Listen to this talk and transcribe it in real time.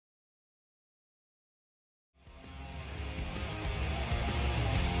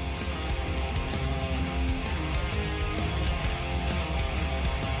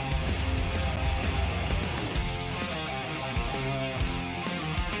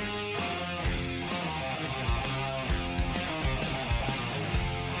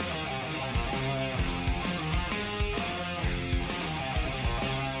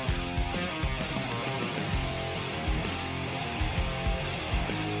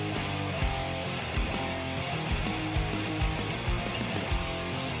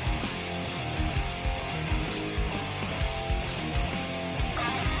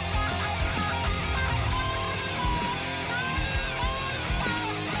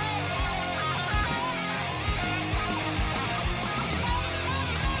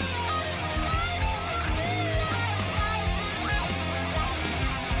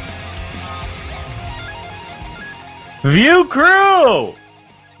View crew!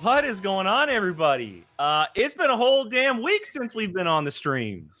 What is going on, everybody? It's been a whole damn week since we've been on the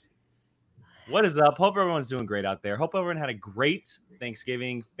streams. What is up? Hope everyone's doing great out there. Hope everyone had a great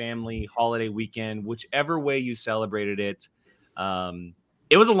Thanksgiving, family, holiday weekend, whichever way you celebrated it.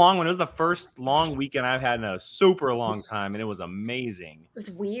 It was a long one. It was the first long weekend I've had in a super long time, and it was amazing. It was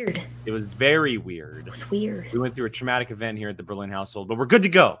weird. It was very weird. It was weird. We went through a traumatic event here at the Berlin household, but we're good to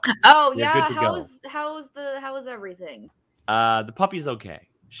go. Oh yeah, how was everything? The puppy's okay.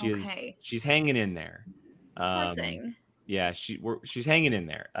 She's hanging in there. Poor thing. Yeah, she's hanging in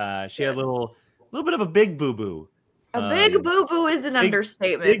there. She had a little bit of a big boo-boo. A big boo-boo is an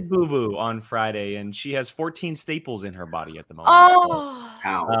understatement. Big boo-boo on Friday, and she has 14 staples in her body at the moment.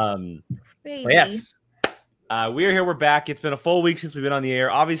 Oh, baby. Yes. We're here. We're back. It's been a full week since we've been on the air.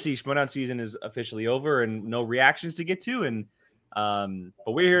 Obviously, Schmodown season is officially over and no reactions to get to. But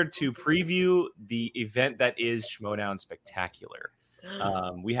we're here to preview the event that is Schmodown Spectacular.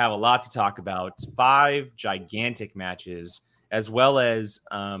 We have a lot to talk about. 5 gigantic matches, as well as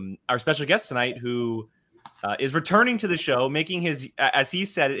our special guest tonight, who is returning to the show, making his, as he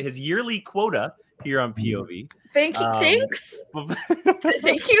said, his yearly quota here on POV. Thanks.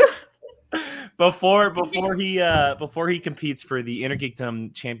 Thank you. Before he competes for the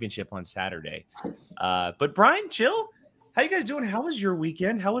Intergeekdom Championship on Saturday. But Brian, chill. How you guys doing? How was your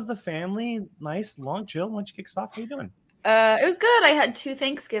weekend? How was the family? Nice, long chill. Why don't you kick us off? How you doing? It was good. I had 2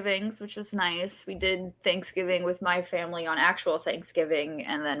 Thanksgivings, which was nice. We did Thanksgiving with my family on actual Thanksgiving,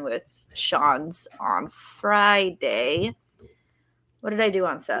 and then with Sean's on Friday. What did I do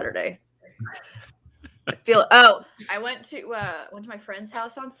on Saturday? I went to my friend's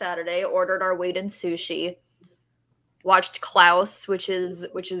house on Saturday, ordered our weight in sushi, watched Klaus, which is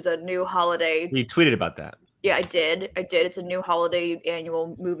a new holiday. You tweeted about that. Yeah, I did. It's a new holiday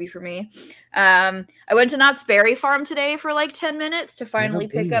annual movie for me. I went to Knott's Berry Farm today for like 10 minutes to finally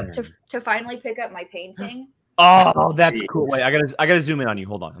pick up my painting. Oh, that's cool. Wait, I gotta zoom in on you.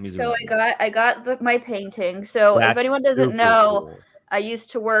 Hold on. Let me zoom in. I got my painting. So if anyone doesn't know, cool. I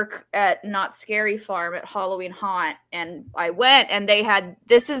used to work at Not Scary Farm at Halloween Haunt, and I went and they had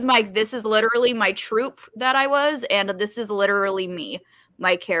this is literally my troupe that I was, and this is literally me,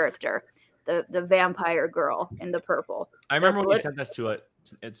 my character. The vampire girl in the purple. I remember when you sent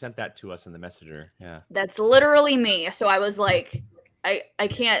that to us in the messenger. Yeah. That's literally me. So I was like, I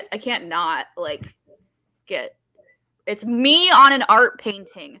can't not like get it's me on an art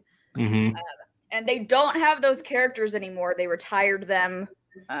painting. Mm-hmm. And they don't have those characters anymore. They retired them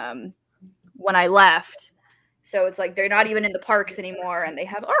when I left. So it's like they're not even in the parks anymore, and they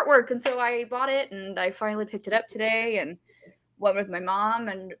have artwork. And so I bought it, and I finally picked it up today and went with my mom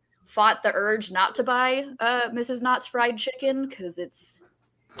and fought the urge not to buy Mrs. Knott's fried chicken because it's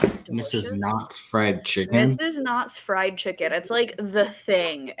delicious. Mrs. Knott's fried chicken. Mrs. Knott's fried chicken. It's like the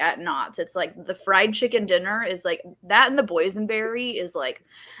thing at Knott's. It's like the fried chicken dinner is like that, and the boysenberry is like.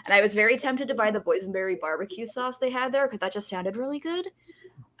 And I was very tempted to buy the boysenberry barbecue sauce they had there because that just sounded really good.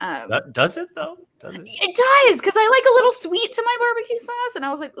 Does it though? Does it? It does, because I like a little sweet to my barbecue sauce, and I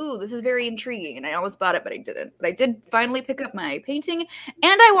was like, "Ooh, this is very intriguing." And I almost bought it, but I didn't. But I did finally pick up my painting, and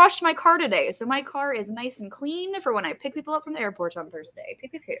I washed my car today, so my car is nice and clean for when I pick people up from the airport on Thursday. Pew,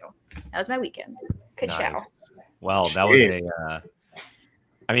 pew, pew. That was my weekend. Ka-chow. Nice. Well, that was a.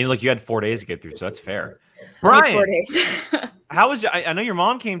 I mean, look, you had 4 days to get through, so that's fair. Brian, 4 days. how was? I know your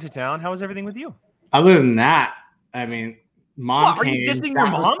mom came to town. How was everything with you? Other than that, I mean. Mom are you dissing your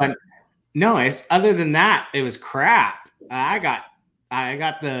mom? No, other than that, it was crap. I got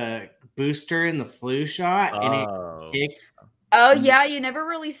the booster and the flu shot, and it kicked. Oh yeah, you never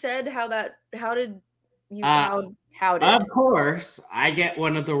really said how did you how did? Of course, I get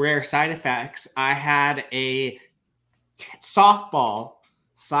one of the rare side effects. I had a softball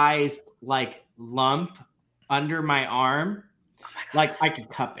sized like lump under my arm, like I could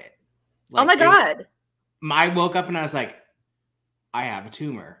cup it. Like, oh my god! I woke up and I was like, I have a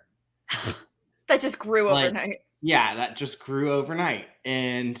tumor. That just grew overnight. Yeah, that just grew overnight.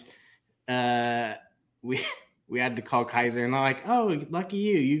 And we had to call Kaiser, and they're like, oh, lucky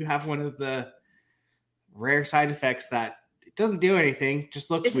you. You have one of the rare side effects that it doesn't do anything,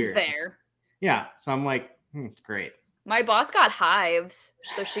 just looks weird. It's there. Yeah. So I'm like, great. My boss got hives,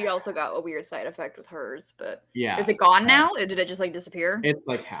 so she also got a weird side effect with hers. But yeah. Is it gone now? Did it just like disappear? It's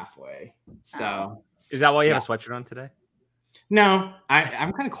like halfway. So is that why you have a sweatshirt on today? No,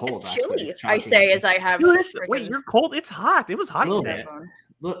 I'm kind of cold. It's chilly. I say as I have. Dude, wait, you're cold? It's hot. It was hot today.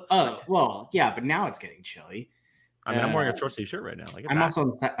 Look, oh well, yeah, but now it's getting chilly. I mean, I'm wearing a short sleeve shirt right now. Like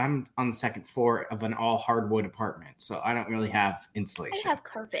I'm on the second floor of an all hardwood apartment, so I don't really have insulation. I have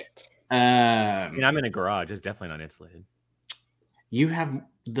carpet. I mean, I'm in a garage. It's definitely not insulated. You have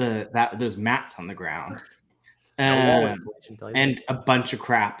those mats on the ground. No wall insulation, tell you And that. a bunch of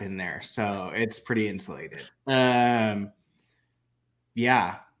crap in there, so it's pretty insulated. Yeah,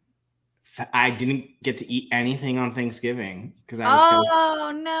 I didn't get to eat anything on Thanksgiving because I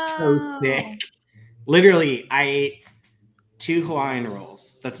was so sick. Literally, I ate 2 Hawaiian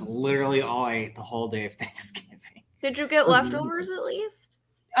rolls. That's literally all I ate the whole day of Thanksgiving. Did you get leftovers at least?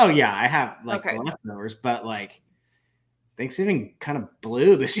 Oh yeah, I have like the leftovers, but like Thanksgiving kind of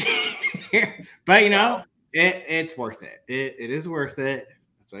blew this year. But you know, it's worth it. It is worth it.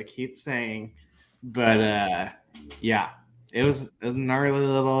 That's what I keep saying. But yeah, it was a gnarly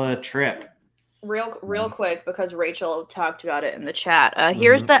little trip. Real quick, because Rachel talked about it in the chat.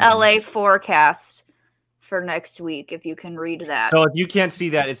 Here's the LA forecast for next week, if you can read that. So if you can't see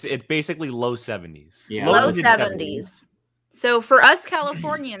that, it's basically low 70s. Yeah. Low 70s. So for us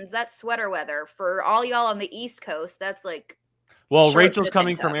Californians, that's sweater weather. For all y'all on the East Coast, that's like. Well, Rachel's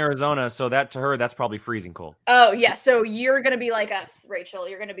coming from Arizona, so that to her, that's probably freezing cold. Oh yeah, so you're gonna be like us, Rachel.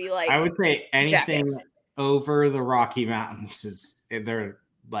 You're gonna be like. I would say anything jackets. over the Rocky Mountains they're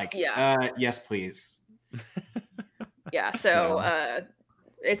like, yes, please. Yeah. So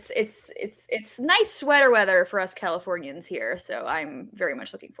it's nice sweater weather for us Californians here. So I'm very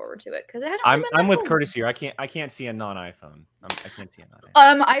much looking forward to it because it hasn't. I'm with Curtis here. I can't see a non-iPhone. I can't see a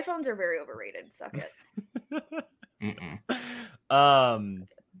non-iPhone. iPhones are very overrated. Suck it.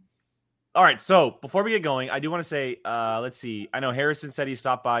 All right, so before we get going, I do want to say, let's see. I know Harrison said he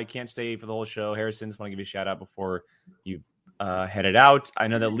stopped by, can't stay for the whole show. Harrison, just want to give you a shout out before you headed out. I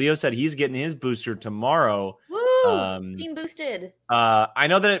know that Leo said he's getting his booster tomorrow. Woo! Team boosted. I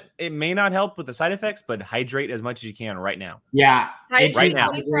know that it may not help with the side effects, but hydrate as much as you can right now. Yeah, hydrate right now.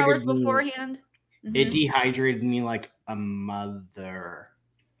 24 hours beforehand. It dehydrated me like a mother.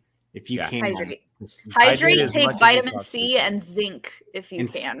 If you can hydrate, take vitamin C and zinc if you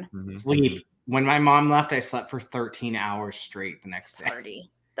can. Sleep. When my mom left, I slept for 13 hours straight the next day.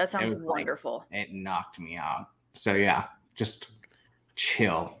 Party. That sounds wonderful. It knocked me out. So yeah, just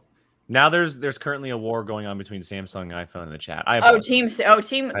chill. Now there's currently a war going on between Samsung and iPhone in the chat. Team.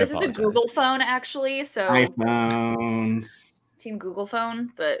 This is a Google phone actually. So iPhones. Team Google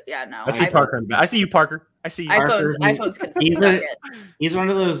phone, but yeah, no. I see Parker. I see you, Parker. I see you. iPhones can suck it. He's one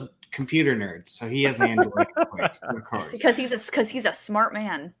of those computer nerds, so he has an Android, of course. Because he's a smart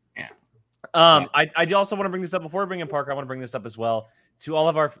man. Yeah. I do also want to bring this up before we bring in Parker. I want to bring this up as well to all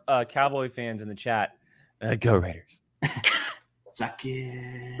of our Cowboy fans in the chat. Go Raiders! Suck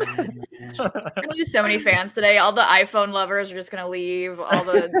it. We're gonna lose so many fans today. All the iPhone lovers are just gonna leave. All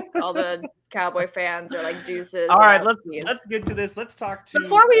the Cowboy fans are like deuces. All right, let's get to this. Let's talk to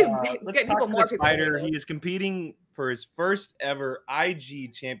before we get people more people. Spider. He is competing for his first ever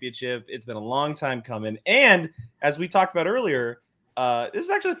IG championship. It's been a long time coming, and as we talked about earlier, this is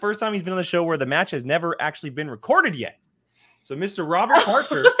actually the first time he's been on the show where the match has never actually been recorded yet. So, Mr. Robert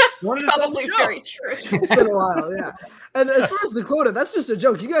Parker, that's probably very true. It's been a while, yeah. And as far as the quota, that's just a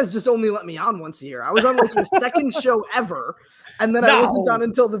joke. You guys just only let me on once a year. I was on like your second show ever, and then I wasn't on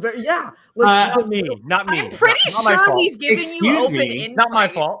until the very Not me. I'm pretty sure we've given you open invite. Not my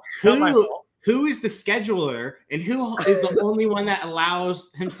fault. Who is the scheduler, and who is the only one that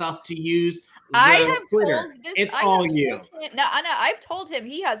allows himself to use? I have Twitter? told this. It's all you. No, I've told him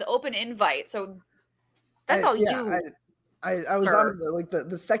he has open invite, so that's all you. I was on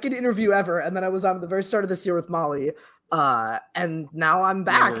the second interview ever, and then I was on at the very start of this year with Molly, and now I'm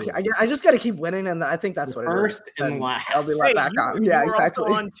back. I just got to keep winning, and I think that's what first it is. and last. I'll be let back on. Yeah, exactly.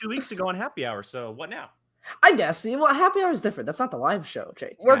 You were on 2 weeks ago on Happy Hour, so what now? I guess. See, well, Happy Hour is different. That's not the live show,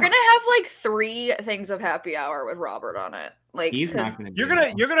 Jake. We're gonna have like 3 things of Happy Hour with Robert on it. Like he's not gonna.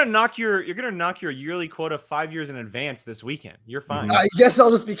 You're gonna knock your yearly quota 5 years in advance this weekend. You're fine. I guess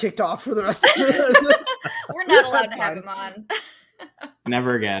I'll just be kicked off for the rest of the We're not allowed to have him on.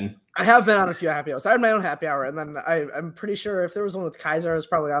 Never again. I have been on a few Happy Hours. I had my own Happy Hour, and then I'm pretty sure if there was one with Kaiser, I was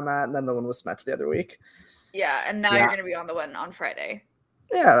probably on that, and then the one with Smets the other week. Yeah, and now you're going to be on the one on Friday.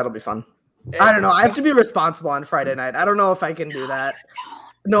 Yeah, that'll be fun. I don't know. I have to be responsible on Friday night. I don't know if I can do that.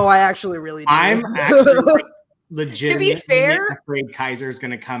 No, I actually really do. I'm actually legitimately to be fair, afraid Kaiser's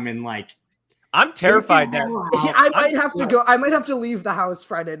going to come in like. I'm terrified that I might have to go. I might have to leave the house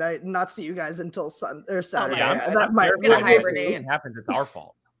Friday night and not see you guys until Saturday. That might happen. It's our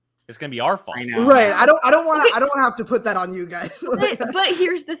fault. It's gonna be our fault, right? I don't want to have to put that on you guys. but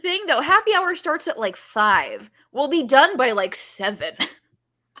here's the thing, though. Happy hour starts at like 5. We'll be done by like 7.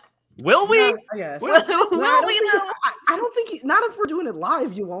 Will we? I guess. Will we? I don't think. Not if we're doing it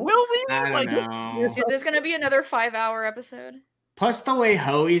live. You won't. Will we? I don't know. Is this gonna be another 5-hour episode? Plus, the way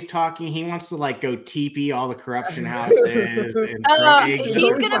Hoey's talking, he wants to like go teepee all the corruption houses. And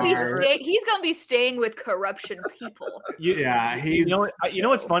he's gonna be staying with corruption people. Yeah, you know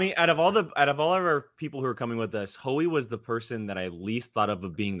what's funny? Out of all of our people who are coming with us, Hoey was the person that I least thought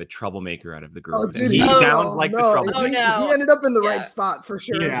of being the troublemaker out of the group. Oh, dude, he sounds like the troublemaker. He ended up in the right spot for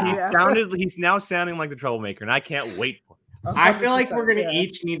sure. He's now sounding like the troublemaker, and I can't wait for it. I feel like we're gonna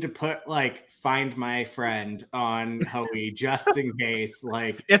each need to put like "Find My Friend" on Hoey just in case.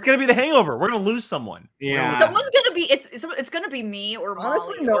 Like it's gonna be the Hangover. We're gonna lose someone. Yeah, someone's gonna be. It's gonna be me or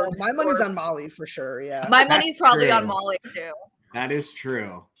honestly, Molly. no. My money's on Molly for sure. Yeah, my money's probably on Molly too. That is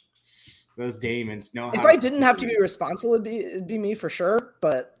true. Those demons know. If I didn't have to be responsible, it'd be me for sure.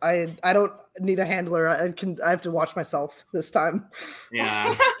 But I don't need a handler. I have to watch myself this time. Yeah,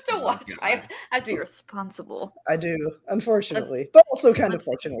 I have to watch. I have to be responsible. I do, unfortunately, but also kind of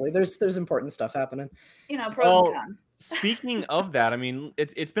fortunately. There's important stuff happening. Pros and cons. Speaking of that, I mean,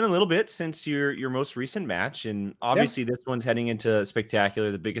 it's been a little bit since your most recent match, and obviously this one's heading into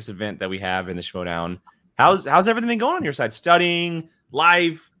Spectacular, the biggest event that we have in the Schmodown. How's everything been going on your side? Studying,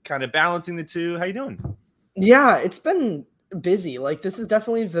 live, kind of balancing the two. How you doing? Yeah, it's been busy. Like this is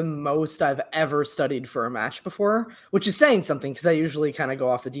definitely the most I've ever studied for a match before, which is saying something because I usually kind of go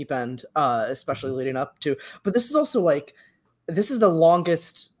off the deep end, especially leading up to. But this is also this is the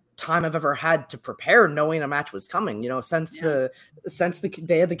longest time I've ever had to prepare, knowing a match was coming. Since the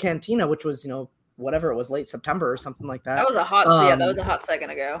day of the Cantina, which was whatever it was, late September or something like that. That was a hot second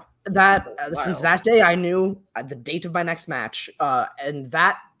ago. Since that day, I knew the date of my next match, and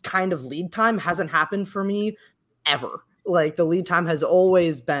that kind of lead time hasn't happened for me ever. Like the lead time has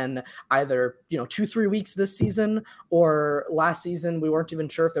always been either 2-3 weeks this season, or last season we weren't even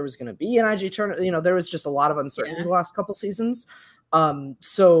sure if there was going to be an IG tournament. There was just a lot of uncertainty the last couple seasons. But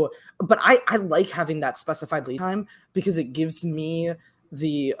I like having that specified lead time because it gives me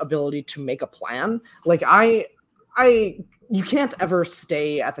the ability to make a plan. Like you can't ever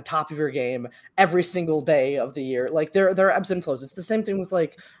stay at the top of your game every single day of the year. Like there are ebbs and flows. It's the same thing with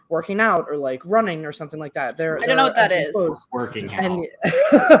like working out or like running or something like that. I don't know what that is. Working out.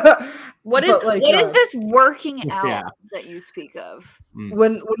 What is this working out that you speak of?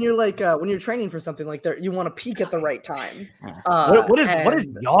 When you're when you're training for something like that, you want to peak at the right time. What is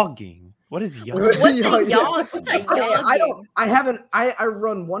yogging? What is yogging? What's a yogging? I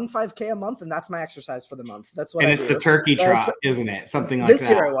run 1 5K a month, and that's my exercise for the month. That's what and I it's do. the turkey trot, isn't it? Something like this that.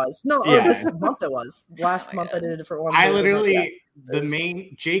 This year it was. No, this month it was. Last month I did a different one. I literally,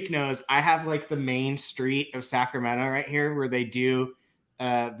 Jake knows, I have like the main street of Sacramento right here where they do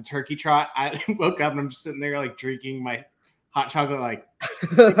the turkey trot. I woke up and I'm just sitting there like drinking my hot chocolate, like,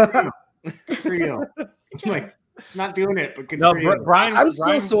 good for you. I'm like, not doing it, but good for you. Brian, I'm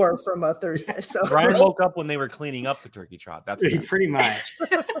still sore from a Thursday. So Brian woke up when they were cleaning up the turkey trot. That's pretty much.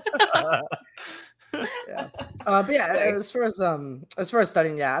 But as far as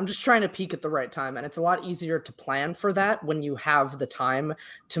studying, I'm just trying to peak at the right time, and it's a lot easier to plan for that when you have the time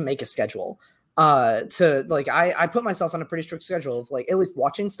to make a schedule. I put myself on a pretty strict schedule of like at least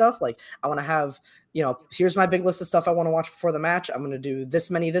watching stuff. Like I want to have, here's my big list of stuff I want to watch before the match. I'm going to do this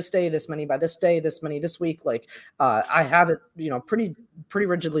many this day, this many by this day, this many this week. Like I have it, pretty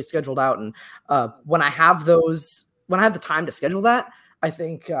rigidly scheduled out. And when I have the time to schedule that, I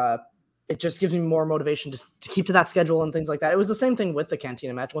think it just gives me more motivation to keep to that schedule and things like that. It was the same thing with the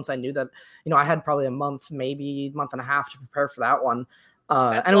Cantina match. Once I knew that, I had probably a month, maybe month and a half to prepare for that one.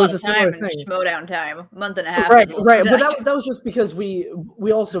 And it was a similar thing. Schmodown time, month and a half. Right. But that was just because we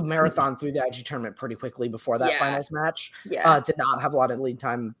also marathon through the IG tournament pretty quickly before that finals match. Did not have a lot of lead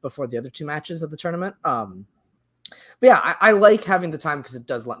time before the other two matches of the tournament. I like having the time because it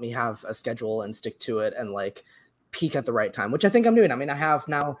does let me have a schedule and stick to it and like peak at the right time, which I think I'm doing. I mean, I have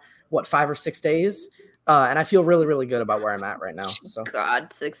now 5 or 6 days, and I feel really, really good about where I'm at right now. So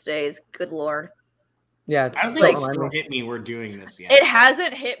God, 6 days, good Lord. Yeah, I don't think it's hit me. We're doing this yet. It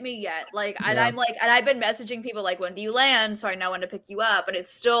hasn't hit me yet. And I've been messaging people like, when do you land? So I know when to pick you up. And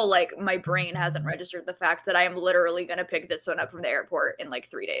it's still like my brain hasn't registered the fact that I am literally going to pick this one up from the airport in like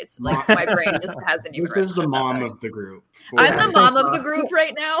 3 days. Like my brain just hasn't even. This is the mom of the group. I'm the mom of the group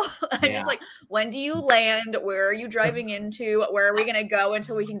right now. I'm just like, when do you land? Where are you driving into? Where are we going to go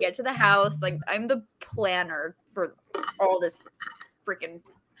until we can get to the house? Like I'm the planner for all this freaking.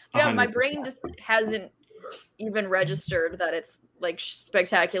 Yeah, 100%. My brain just hasn't even registered that it's like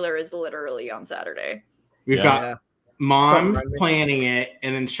Spectacular is literally on Saturday. We've got Mom planning it,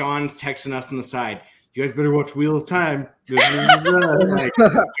 and then Sean's texting us on the side. You guys better watch Wheel of Time. Like,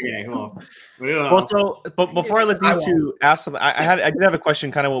 okay, well, so but before I let these two ask something, I did have a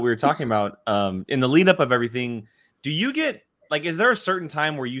question, kind of what we were talking about. In the lead up of everything, do you get like, is there a certain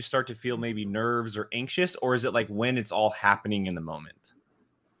time where you start to feel maybe nerves or anxious, or is it like when it's all happening in the moment?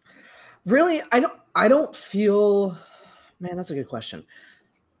 Really, I don't feel, man, that's a good question.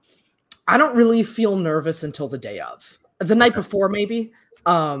 I don't really feel nervous until the day of. The night before, maybe.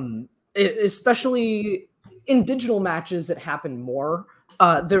 Especially in digital matches, it happened more.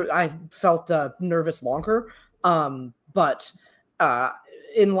 I felt nervous longer. But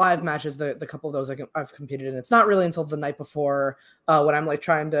in live matches, the couple of those I've competed in, it's not really until the night before when I'm like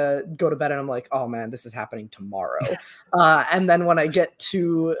trying to go to bed and I'm like, oh man, this is happening tomorrow. And then when I get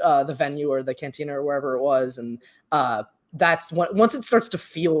to the venue or the cantina or wherever it was, and that's when, once it starts to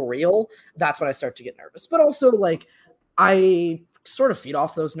feel real, that's when I start to get nervous. But also, like, I sort of feed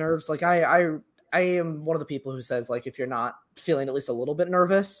off those nerves. Like, I am one of the people who says, like, if you're not feeling at least a little bit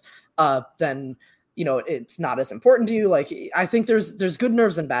nervous, then it's not as important to you. Like, I think there's good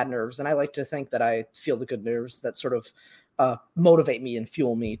nerves and bad nerves, and I like to think that I feel the good nerves that sort of motivate me and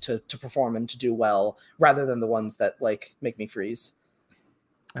fuel me to perform and to do well, rather than the ones that like make me freeze.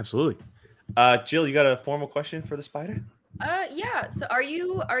 Absolutely. Jill, you got a formal question for the Spider? Yeah. So are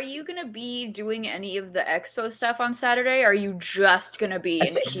you gonna be doing any of the expo stuff on Saturday? Or are you just gonna be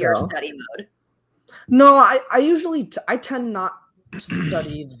in pure study mode? No, I usually I tend not to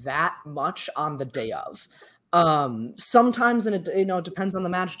study that much on the day of. Sometimes, and it depends on the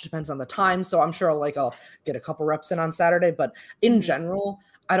match, it depends on the time. So I'm sure I'll get a couple reps in on Saturday, but in general,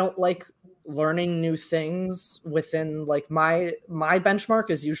 I don't like learning new things within like my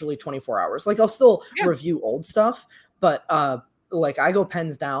benchmark is usually 24 hours. Like, I'll still review old stuff, but like, I go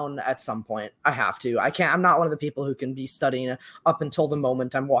pens down at some point. I have to. I'm not one of the people who can be studying up until the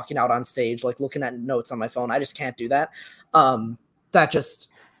moment I'm walking out on stage, like looking at notes on my phone. I just can't do that.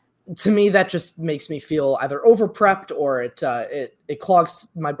 To me, that just makes me feel either over prepped or it clogs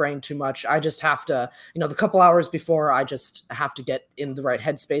my brain too much. I just have to, the couple hours before, I just have to get in the right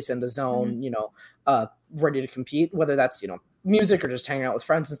headspace and the zone, ready to compete, whether that's, music or just hanging out with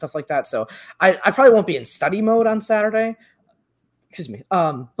friends and stuff like that. So I probably won't be in study mode on Saturday. Excuse me.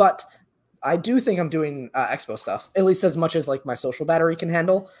 But I do think I'm doing expo stuff, at least as much as like my social battery can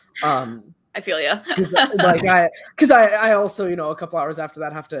handle. I feel you. Because I also, a couple hours after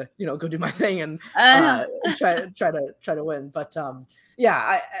that have to, go do my thing and try to win. But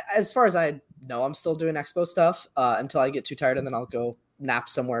as far as I know, I'm still doing expo stuff until I get too tired, and then I'll go nap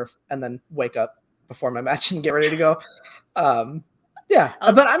somewhere and then wake up before my match and get ready to go. I'll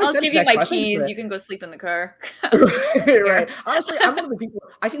give you my keys. You can go sleep in the car. Right. Honestly, I'm one of the people,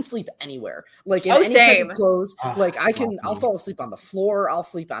 I can sleep anywhere. Like, in any type of clothes. I'll fall asleep on the floor. I'll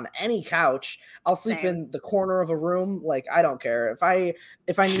sleep on any couch. I'll sleep in the corner of a room. Like, I don't care. If I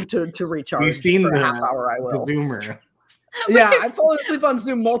need to recharge for a half hour, I will. Zoomer. Yeah, I've fallen asleep on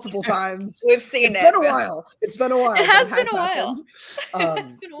Zoom multiple times. We've seen It's been a while. It has been a while.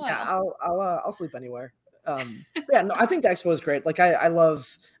 It's been a while. I'll sleep anywhere. I think the expo is great. Like, I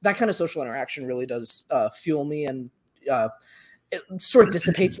love that kind of social interaction. Really does fuel me, and it sort of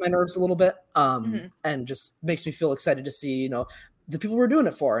dissipates my nerves a little bit, and just makes me feel excited to see the people we're doing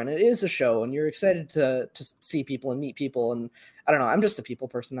it for. And it is a show, and you're excited to see people and meet people. And I don't know, I'm just a people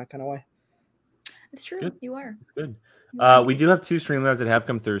person that kind of way. It's true. Good. You are. It's good. We do have two Streamlabs that have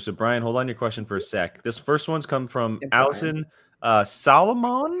come through. So Brian, hold on your question for a sec. This first one's come from Allison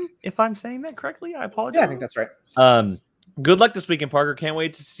Solomon, if I'm saying that correctly. I apologize. Yeah, I think that's right. Good luck this weekend, Parker. Can't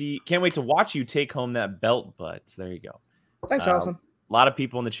wait to watch you take home that belt. But there you go. Thanks, Allison. A lot of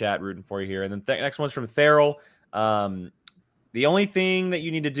people in the chat rooting for you here. And then next one's from Theral. The only thing that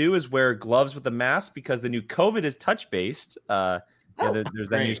you need to do is wear gloves with a mask because the new COVID is touch based. There's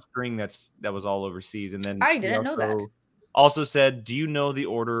that new string that was all overseas. And then I didn't know that. Also said, do you know the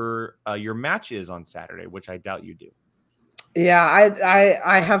order your match is on Saturday? Which I doubt you do. Yeah,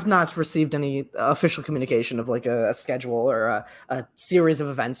 I have not received any official communication of like a schedule or a series of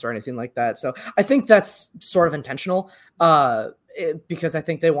events or anything like that. So I think that's sort of intentional because I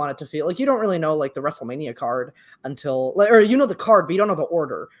think they want it to feel like you don't really know like the WrestleMania card until or the card, but you don't know the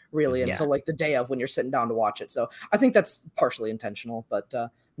order really until like the day of when you're sitting down to watch it. So I think that's partially intentional, but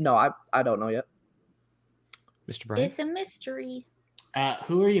no, I don't know yet. Mr. Brian? It's a mystery.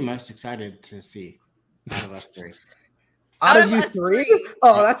 Who are you most excited to see out of us three? Out of you three?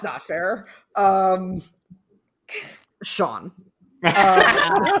 Oh, that's not fair. Sean. I'm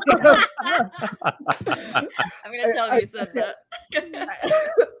gonna tell you said that.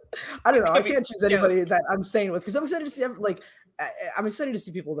 I don't know. I can't choose anybody that I'm staying with because I'm excited to see I'm excited to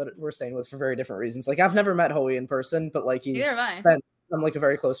see people that we're staying with for very different reasons. Like, I've never met Hoey in person, but like he's I'm like a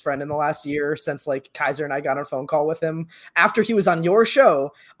very close friend in the last year since like Kaiser and I got on a phone call with him after he was on your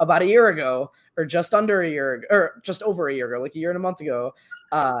show about a year ago. or just under a year, or just over a year ago, like a year and a month ago,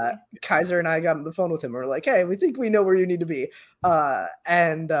 Kaiser and I got on the phone with him. We're like, hey, we think we know where you need to be. You're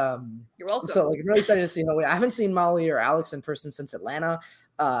welcome. So like, I'm really excited to see how I haven't seen Molly or Alex in person since Atlanta.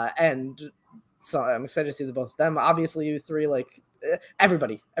 And so I'm excited to see the both of them. Obviously, you three, like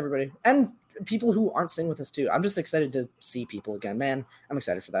everybody, and people who aren't sitting with us too. I'm just excited to see people again, man. I'm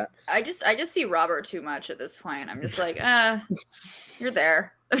excited for that. I just see Robert too much at this point. I'm just like, you're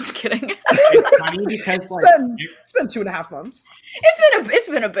there. I'm just kidding. It's funny because it's been 2.5 months. It's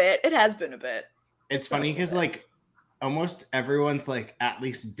been a bit. It has been a bit. It's funny because like almost everyone's like at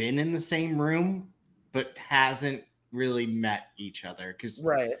least been in the same room, but hasn't really met each other. Because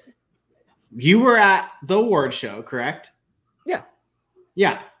right, you were at the award show, correct?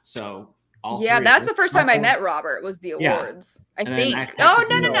 Yeah. So that's the first time I met Robert. Was the awards? I think. Oh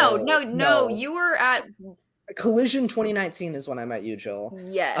no! You were at Collision 2019 is when I met you, Joel.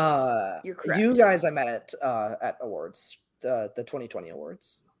 Yes, you're correct. You guys I met at awards, the 2020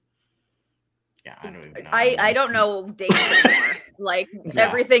 awards. Yeah, I don't even know. I don't know dates anymore. Like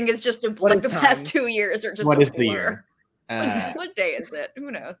everything is just a blur. Like the past 2 years are just what a is blur. The year? What day is it?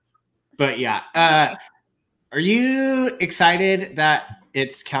 Who knows? But yeah, are you excited that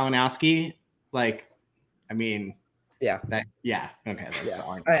it's Kalinowski? Like, I mean, yeah. Okay. That's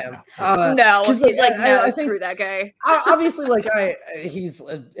all I am. No, he's like, no, I screw think, that guy. Obviously, like he's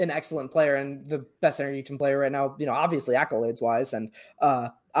an excellent player and the best energy team player right now. You know, obviously accolades wise, and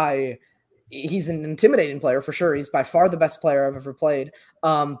he's an intimidating player for sure. He's by far the best player I've ever played.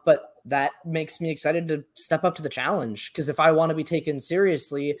 But that makes me excited to step up to the challenge, because if I want to be taken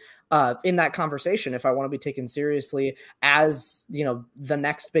seriously in that conversation, if I want to be taken seriously as, you know, the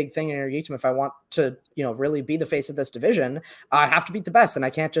next big thing in your team, if I want to, you know, really be the face of this division, I have to beat the best, and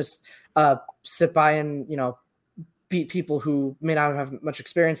I can't just sit by and, you know, beat people who may not have much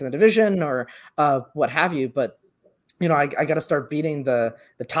experience in the division or what have you. But, you know, I got to start beating the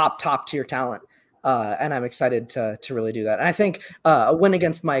top tier talent. And I'm excited to really do that. And I think a win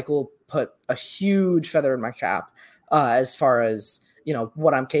against Mike will put a huge feather in my cap as far as, you know,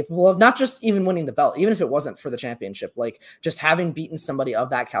 what I'm capable of, not just even winning the belt, even if it wasn't for the championship, like just having beaten somebody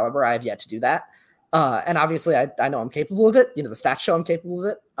of that caliber. I have yet to do that. And obviously I know I'm capable of it. You know, the stats show I'm capable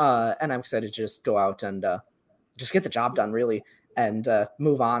of it. And I'm excited to just go out and just get the job done really, and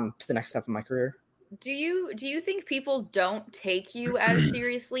move on to the next step of my career. Do you think people don't take you as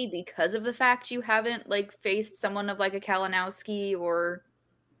seriously because of the fact you haven't like faced someone of like a Kalinowski or?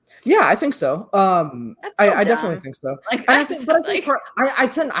 Yeah, I think so. I definitely think so. Like,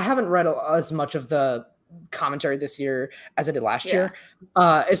 I haven't read as much of the commentary this year as I did last year,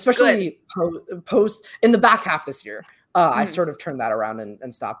 especially post in the back half this year. I sort of turned that around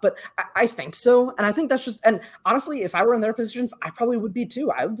and stopped, but I think so. And I think that's just, and honestly, if I were in their positions, I probably would be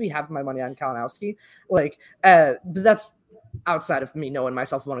too. I would be having my money on Kalinowski. Like, that's outside of me knowing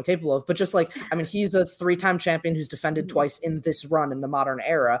myself what I'm capable of, but just like, I mean, he's a 3-time champion who's defended twice in this run in the modern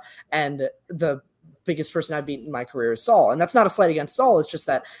era. And the biggest person I've beaten in my career is Saul. And that's not a slight against Saul. It's just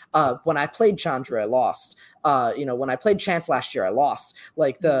that when I played Chandra, I lost. You know, when I played Chance last year, I lost.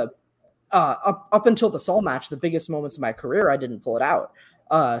 Like up until the Saul match, the biggest moments of my career, I didn't pull it out.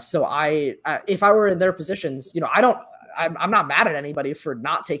 So if I were in their positions, you know, I'm not mad at anybody for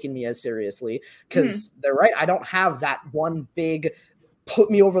not taking me as seriously, because they're right. I don't have that one big put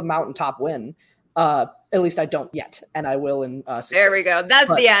me over the mountaintop win. At least I don't yet, and I will in 6 There we go.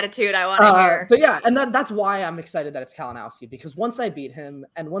 That's the attitude I want to hear. But yeah, and that's why I'm excited that it's Kalinowski, because once I beat him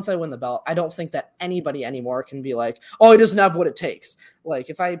and once I win the belt, I don't think that anybody anymore can be like, oh, he doesn't have what it takes. Like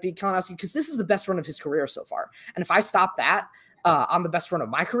if I beat Kalinowski, because this is the best run of his career so far, and if I stop that on the best run of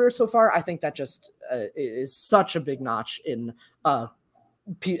my career so far, I think that just is such a big notch in. I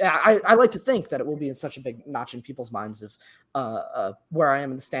like to think that it will be in such a big notch in people's minds of where I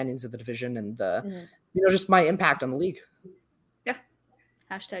am in the standings of the division and you know, just my impact on the league. Yeah.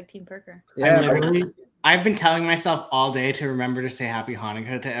 Hashtag Team Perker. Yeah, I've been telling myself all day to remember to say Happy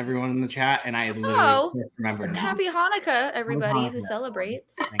Hanukkah to everyone in the chat, and I literally just remember now. Happy Hanukkah, everybody who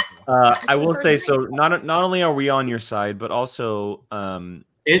celebrates. Thank you. I will say, so not only are we on your side, but also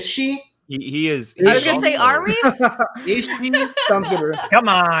is she? He is. I was gonna say, are we? Is she? Sounds good. Come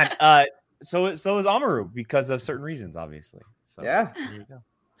on. So is Amaru, because of certain reasons, obviously. So yeah. There you go.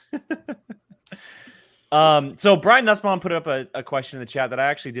 So Brian Nussbaum put up a question in the chat that I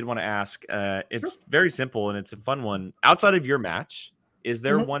actually did want to ask. It's very simple and it's a fun one. Outside of your match, is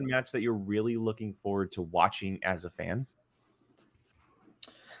there one match that you're really looking forward to watching as a fan?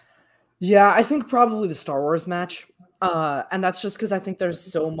 Yeah, I think probably the Star Wars match. And that's just because I think there's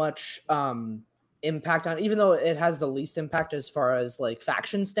so much impact on, even though it has the least impact as far as like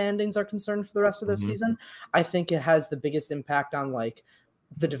faction standings are concerned for the rest of this season, I think it has the biggest impact on like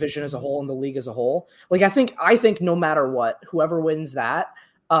the division as a whole and the league as a whole. Like I think no matter what, whoever wins that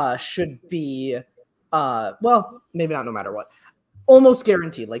should be well, maybe not no matter what, almost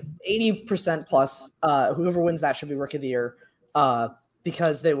guaranteed, like 80% plus, whoever wins that should be Rookie of the Year,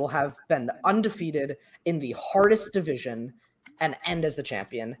 because they will have been undefeated in the hardest division and end as the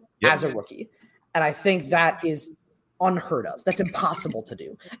champion as a rookie. And I think that is unheard of. That's impossible to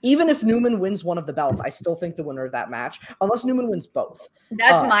do. Even if Newman wins one of the belts, I still think the winner of that match, unless Newman wins both.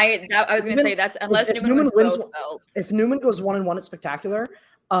 That's I was going to say that's unless Newman wins both belts. If Newman goes 1-1 at Spectacular,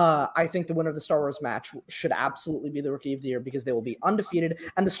 I think the winner of the Star Wars match should absolutely be the Rookie of the Year because they will be undefeated.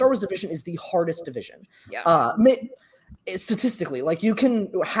 And the Star Wars division is the hardest division. Yeah. Statistically, like you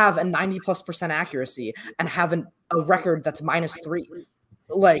can have a 90+% accuracy and have a record that's -3.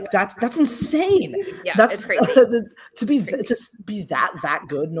 Like that's insane. Yeah, that's it's crazy. to be that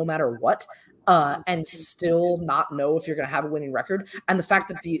good no matter what, and still not know if you're going to have a winning record. And the fact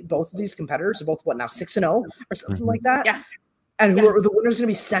that both of these competitors are both 6-0 or something like that. Yeah. And the winner's going to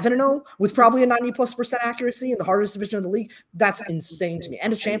be 7-0 with probably a 90+% accuracy in the hardest division of the league. That's insane to me.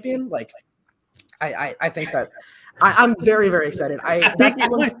 And a champion, like I think that I'm very, very excited.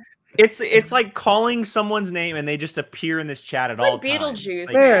 It's like calling someone's name and they just appear in this chat at all times. Beetlejuice.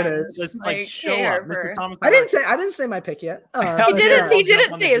 Like, there it is. Let's like show up, Mr. Thomas. I didn't say my pick yet. He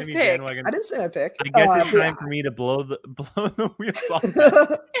didn't say his pick. I didn't say my pick. I guess it's time for me to blow the wheels off.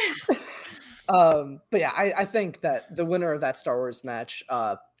 But yeah, I think that the winner of that Star Wars match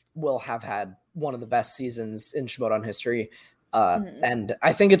will have had one of the best seasons in Shimodan history. And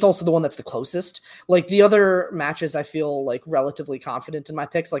I think it's also the one that's the closest. Like the other matches, I feel like relatively confident in my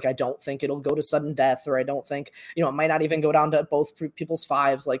picks. Like I don't think it'll go to sudden death, or I don't think, it might not even go down to both people's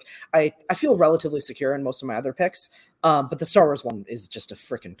 5s. Like I feel relatively secure in most of my other picks. But the Star Wars one is just a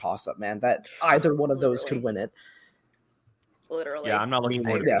freaking toss up, man. That either one of those could win it. Literally. Yeah, I'm not looking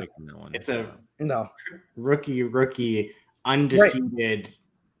forward to picking that one. It's a no rookie undefeated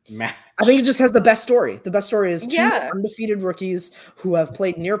match. I think it just has the best story. The best story is two undefeated rookies who have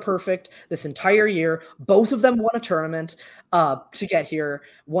played near perfect this entire year. Both of them won a tournament to get here.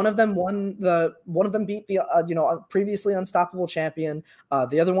 One of them beat the previously unstoppable champion.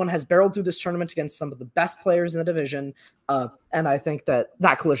 The other one has barreled through this tournament against some of the best players in the division. And I think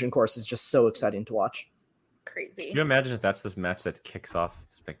that collision course is just so exciting to watch. Crazy. Can you imagine if that's this match that kicks off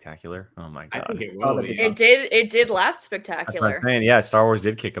Spectacular? Oh my god! I think it will be. It did last Spectacular. That's what I'm saying. Yeah, Star Wars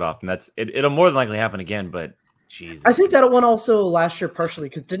did kick it off, and it'll more than likely happen again. But Jesus, I think that one also last year partially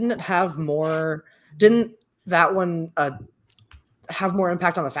because didn't that one have more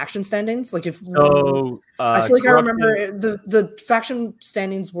impact on the faction standings? Like I feel like I remember the faction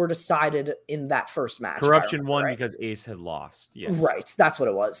standings were decided in that first match. Corruption won because Ace had lost. Yes. Right, that's what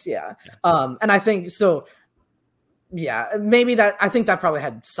it was. Yeah. And I think so. Yeah, maybe I think that probably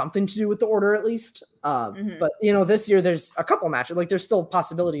had something to do with the order at least. But this year there's a couple matches. Like there's still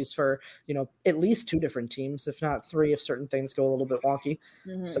possibilities for at least 2 different teams, if not 3, if certain things go a little bit wonky.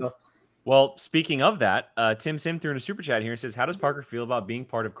 So. Well, speaking of that, Tim Sim threw in a super chat here and says, "How does Parker feel about being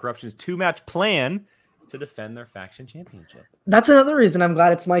part of Corruption's 2-match plan to defend their faction championship?" That's another reason I'm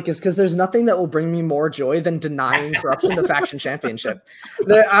glad it's Mike, is because there's nothing that will bring me more joy than denying Corruption the faction championship.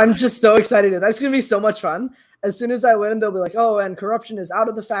 I'm just so excited. That's going to be so much fun. As soon as I win, they'll be like, "Oh, and Corruption is out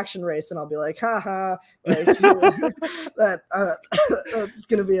of the faction race," and I'll be like, "Ha!" Like, that's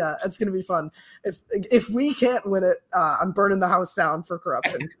gonna be fun. If we can't win it, I'm burning the house down for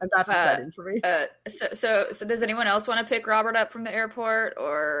Corruption, and that's exciting for me. So does anyone else want to pick Robert up from the airport,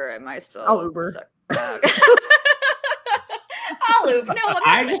 or am I still? I'll Uber. Stuck? I'll Uber.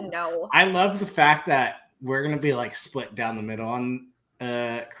 No, I love the fact that we're gonna be like split down the middle on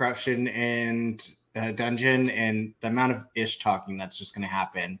Corruption and Dungeon, and the amount of ish talking that's just going to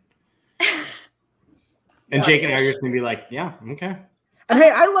happen. And Jake and I are just going to be like, yeah, okay. And hey,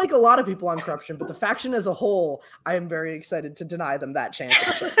 I like a lot of people on Corruption, but the faction as a whole, I am very excited to deny them that chance.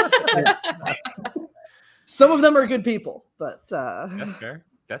 Some of them are good people, but that's fair.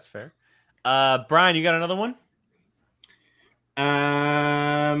 That's fair. Brian, you got another one?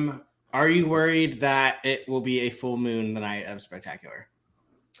 Are you worried that it will be a full moon the night of Spectacular?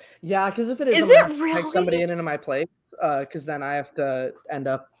 Yeah, because if it is, I'm gonna really? Take somebody into my place, because then I have to end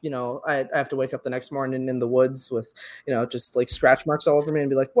up, I have to wake up the next morning in the woods with, just like scratch marks all over me and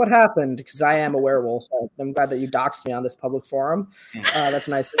be like, what happened? Because I am a werewolf. I'm glad that you doxed me on this public forum. That's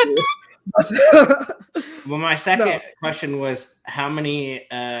nice of you. Well, my second question was, how many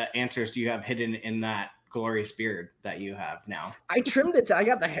answers do you have hidden in that glorious beard that you have now. I trimmed it. I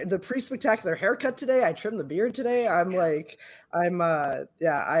got the pre-spectacular haircut today. I trimmed the beard today. I'm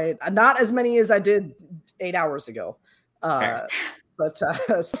not as many as I did 8 hours ago. But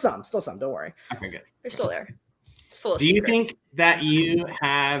still some. Don't worry. Okay, good. They're still there. It's full of Do you secrets. think that you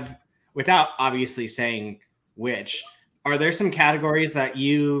have, without obviously saying which, are there some categories that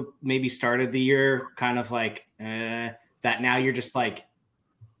you maybe started the year kind of like that now you're just like,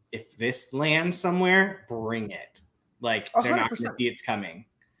 if this lands somewhere, bring it. Like they're 100%. not going to see it's coming.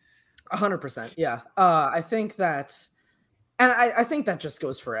 100%. Yeah. I think that, and I think that just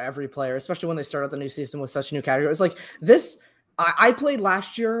goes for every player, especially when they start out the new season with such new categories. Like this, I played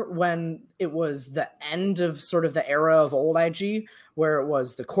last year when it was the end of sort of the era of old IG, where it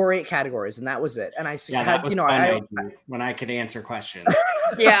was the core 8 categories, and that was it. And I had, when I could answer questions.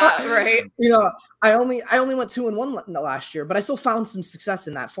 Yeah, right. I only went 2-1 last year, but I still found some success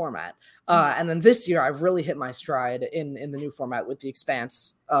in that format. And then this year, I've really hit my stride in the new format with the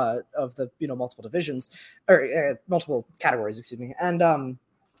expanse of the multiple divisions or multiple categories, excuse me. And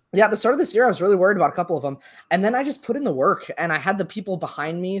yeah, at the start of this year, I was really worried about a couple of them. And then I just put in the work, and I had the people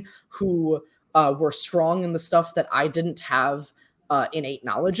behind me who were strong in the stuff that I didn't have innate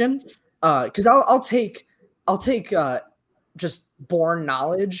knowledge in. Because I'll take just born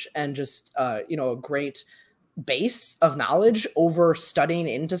knowledge and just a great base of knowledge over studying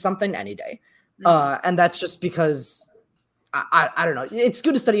into something any day. And that's just because I don't know. It's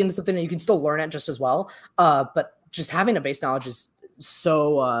good to study into something and you can still learn it just as well. But just having a base knowledge is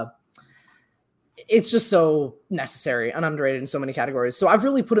so it's just so necessary and underrated in so many categories. So I've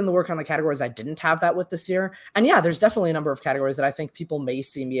really put in the work on the categories I didn't have that with this year. And yeah, there's definitely a number of categories that I think people may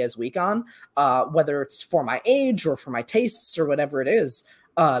see me as weak on, whether it's for my age or for my tastes or whatever it is.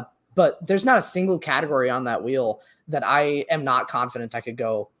 But there's not a single category on that wheel that I am not confident I could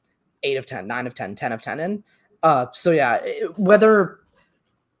go 8 of 10, 9 of 10, 10 of 10 in. So yeah,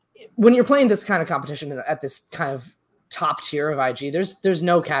 when you're playing this kind of competition at this kind of top tier of IG, there's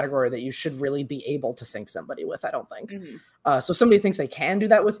no category that you should really be able to sync somebody with, I don't think. So if somebody thinks they can do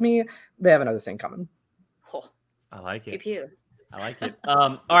that with me, they have another thing coming. I like it. GPU. I like it.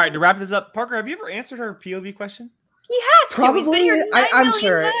 All right, to wrap this up, Parker, have you ever answered her POV question? He has Probably, to. He's been here 9 I'm million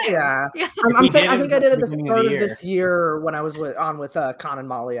sure. times. Yeah. I think I did at the start of this year when I was with Con and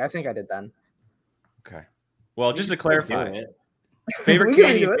Molly. I think I did then. Okay. Well, just to clarify, favorite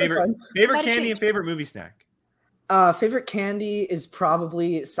candy, favorite candy, and favorite movie snack. Favorite candy is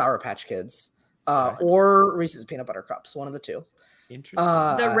probably Sour Patch Kids, or Reese's Peanut Butter Cups. One of the two. Interesting.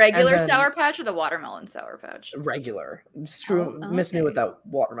 The regular Sour Patch or the watermelon Sour Patch? Regular. Miss me with that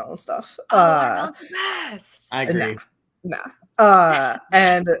watermelon stuff. Watermelon's the best. I agree. Nah.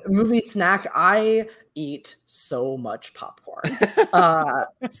 And movie snack, I eat so much popcorn.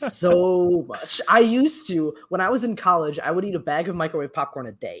 So much. I used to, when I was in college, I would eat a bag of microwave popcorn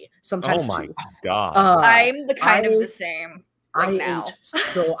a day. Sometimes oh my two. God. I'm the kind of the same.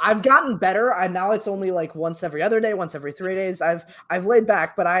 So I've gotten better. Now it's only like once every other day, once every 3 days. I've laid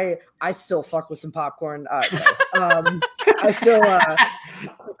back, but I still fuck with some popcorn. I'm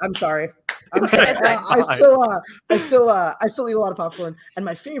sorry. I still eat a lot of popcorn. And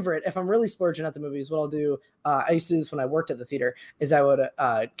my favorite, if I'm really splurging at the movies, what I'll do, I used to do this when I worked at the theater, is I would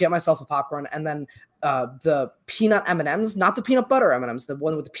get myself a popcorn and then the peanut M&Ms, not the peanut butter M&Ms, the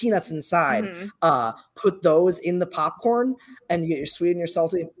one with the peanuts inside, put those in the popcorn and you get your sweet and your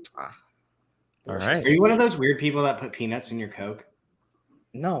salty. All right. Are you one of those weird people that put peanuts in your Coke?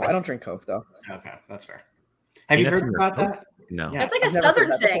 No, I don't drink Coke though. Okay, that's fair. Have you heard about that? No. Yeah. That's like a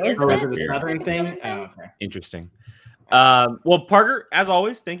Southern thing, isn't it? Is it a Southern thing? Oh, okay. Interesting. Well, Parker, as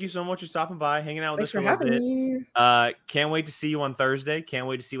always, thank you so much for stopping by, hanging out with us for a little bit. Me. Can't wait to see you on Thursday. Can't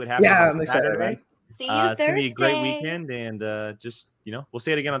wait to see what happens on Saturday. See you Thursday. It's gonna be a great weekend, and just we'll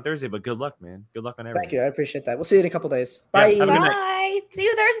see it again on Thursday. But good luck, man. Good luck on everything. Thank you. I appreciate that. We'll see you in a couple days. Bye. Yeah, have a good night. Bye. See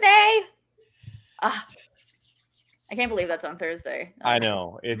you Thursday. I can't believe that's on Thursday. I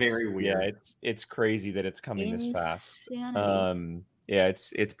know. It's very weird. Yeah, it's crazy that it's coming this fast. Yeah,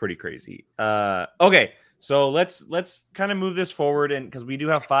 it's pretty crazy. Okay, so let's kind of move this forward, and because we do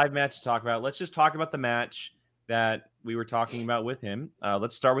have 5 matches to talk about, let's just talk about the match that we were talking about with him.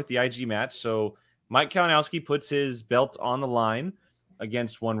 Let's start with the IG match. So Mike Kalinowski puts his belt on the line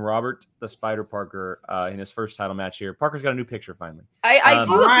against one Robert the Spider Parker in his first title match here. Parker's got a new picture finally. I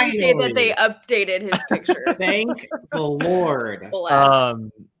do appreciate that they updated his picture. Thank the Lord.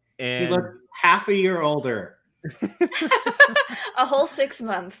 And he looked half a year older. A whole 6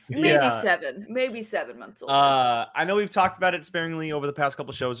 months, maybe 7 months older. I know we've talked about it sparingly over the past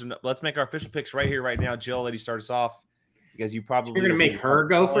couple shows. Let's make our official picks right here, right now. Jill, let you start us off because you probably you're gonna make her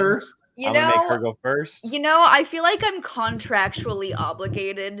go first. I'm gonna make her go first. I feel like I'm contractually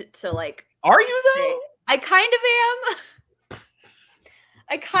obligated to like. Are you though? say, I kind of am.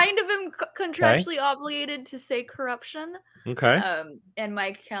 I kind of am contractually obligated to say corruption. Okay. And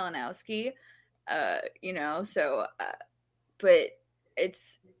Mike Kalinowski, but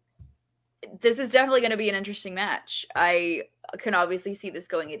this is definitely going to be an interesting match. I can obviously see this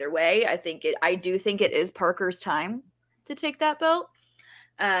going either way. I do think it is Parker's time to take that belt.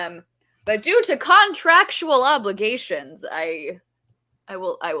 But due to contractual obligations, I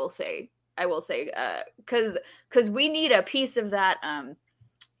will say because we need a piece of that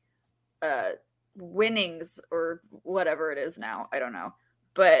winnings or whatever it is now. I don't know,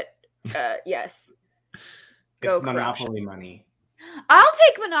 but yes, go it's Monopoly money. I'll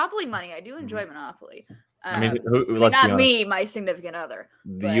take Monopoly money. I do enjoy Monopoly. Not me, my significant other.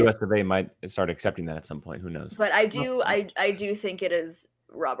 The US of A might start accepting that at some point. Who knows? But I do think it is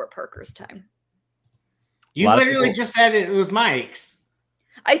Robert Parker's time. You literally just said it was Mike's.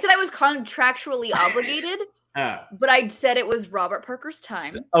 I said I was contractually obligated, but I said it was Robert Parker's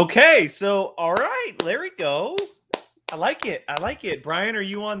time. Okay, so all right, there we go. I like it. Brian, are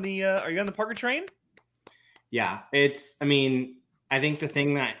you on the Parker train? Yeah, I think the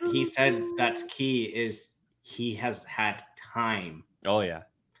thing that he said that's key is he has had time. Oh yeah.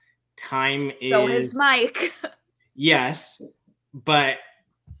 Time is so is Mike. Yes, but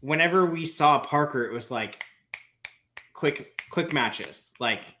whenever we saw Parker, it was like quick matches.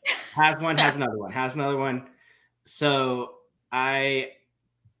 Like has one, has another one. So I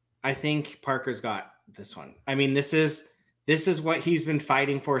think Parker's got this one. I mean, this is what he's been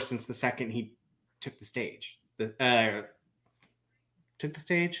fighting for since the second he took the stage. Took the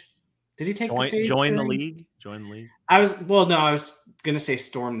stage? Did he take the stage? Join the league? I was gonna say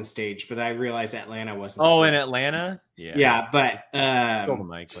storm the stage, but I realized Atlanta wasn't. Oh, in Atlanta? Yeah. Yeah, but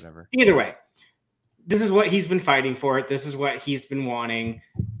Mike, whatever. Either way, this is what he's been fighting for. This is what he's been wanting.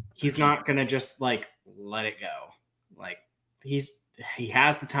 He's not gonna just like let it go. Like he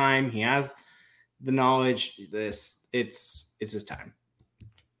has the time, he has the knowledge. It's his time.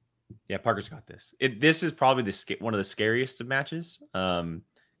 Yeah, Parker's got this. This is probably one of the scariest of matches, because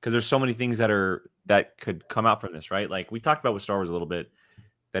there's so many things that could come out from this, right? Like we talked about with Star Wars a little bit,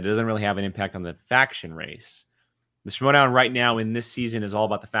 that it doesn't really have an impact on the faction race. The Schmodown right now in this season is all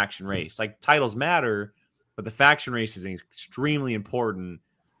about the faction race. Like titles matter, but the faction race is extremely important,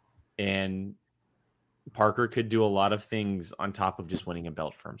 and Parker could do a lot of things on top of just winning a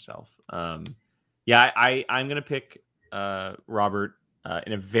belt for himself. I'm gonna pick Robert.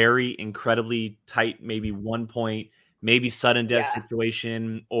 In a very incredibly tight, maybe 1 point, maybe sudden death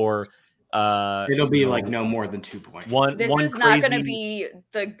situation, or it'll be like no more than 2 points. This is not going to be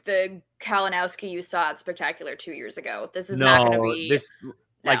the Kalinowski you saw at Spectacular 2 years ago. This is not going to be this.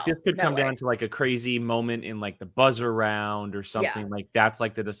 This could come down to like a crazy moment in like the buzzer round or something. Like that's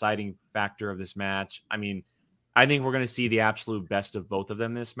like the deciding factor of this match. I mean, I think we're going to see the absolute best of both of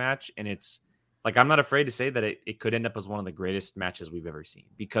them this match, and it's. Like, I'm not afraid to say that it could end up as one of the greatest matches we've ever seen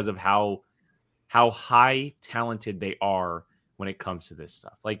because of how high talented they are when it comes to this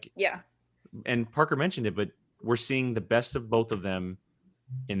stuff. Like, yeah. And Parker mentioned it, but we're seeing the best of both of them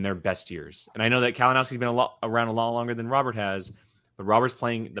in their best years. And I know that Kalinowski's been around a lot longer than Robert has, but Robert's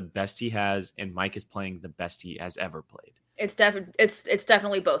playing the best he has, and Mike is playing the best he has ever played. It's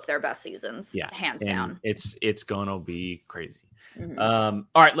definitely both their best seasons. Yeah, hands down. It's gonna be crazy. Mm-hmm.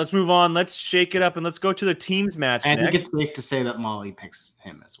 All right, let's move on. Let's shake it up and let's go to the teams match. I think it's safe to say that Molly picks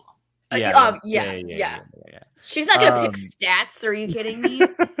him as well. Yeah. She's not gonna pick stats. Are you kidding me?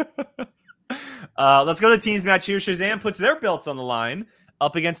 Let's go to the teams match here. Shazam puts their belts on the line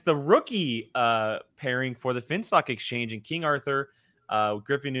up against the rookie pairing for the Finstock Exchange and King Arthur,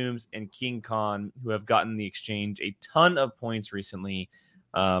 Griffin Nooms, and King Khan, who have gotten the exchange a ton of points recently.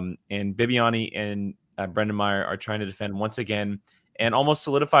 And Bibiani and Brendan Meyer are trying to defend once again and almost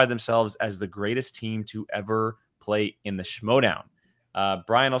solidify themselves as the greatest team to ever play in the Schmodown.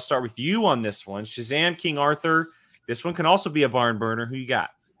 Brian, I'll start with you on this one. Shazam, King Arthur. This one can also be a barn burner. Who you got?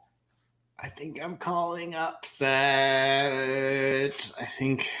 I think I'm calling upset. I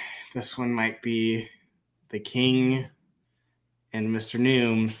think this one might be the King and Mr.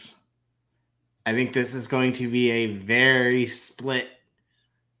 Nooms. I think this is going to be a very split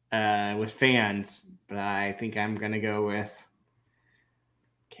with fans, but I think I'm going to go with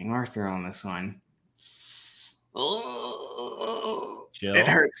King Arthur on this one. Oh, Jill? It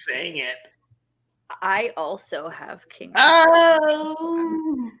hurts saying it. I also have King.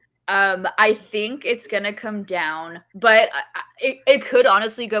 Oh, I think it's gonna come down, but it could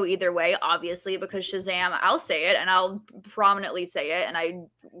honestly go either way, obviously, because Shazam, I'll say it and I'll prominently say it, and I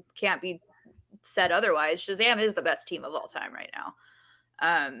can't be said otherwise. Shazam is the best team of all time right now.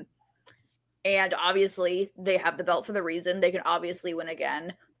 And obviously they have the belt for the reason. They can obviously win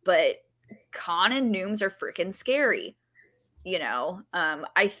again, but Khan and Nooms are freaking scary. You know,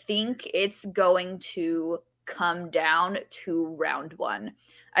 I think it's going to come down to round one.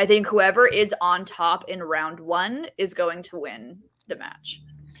 I think whoever is on top in round one is going to win the match.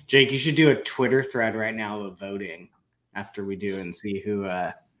 Jake, you should do a Twitter thread right now of voting after we do and see who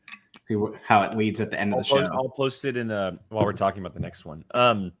how it leads at the end of the show. I'll post it in while we're talking about the next one.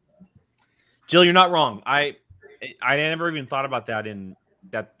 Jill, you're not wrong. I never even thought about that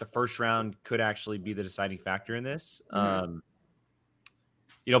that the first round could actually be the deciding factor in this. Mm-hmm.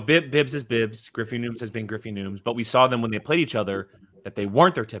 You know, Bibbs is Bibbs. Griffey Nooms has been Griffey Nooms, but we saw them when they played each other that they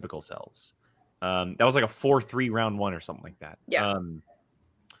weren't their typical selves. That was like a 4-3 round one or something like that. Yeah.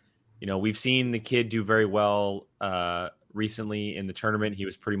 You know, we've seen the kid do very well recently in the tournament. He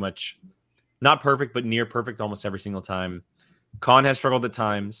was pretty much not perfect, but near perfect almost every single time. Khan has struggled at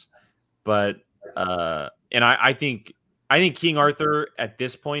times, but and I think King Arthur at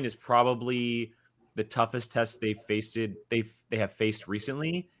this point is probably the toughest test they have faced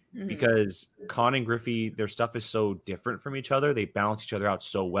recently, mm-hmm. because Khan and Griffey, their stuff is so different from each other. They balance each other out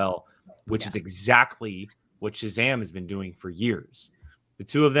so well, which is exactly what Shazam has been doing for years. The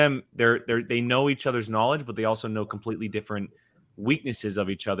two of them, they know each other's knowledge, but they also know completely different weaknesses of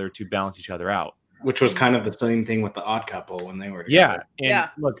each other to balance each other out. Which was kind of the same thing with the Odd Couple when they were together.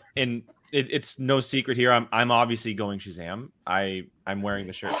 Look, and it's no secret here. I'm obviously going Shazam. I'm wearing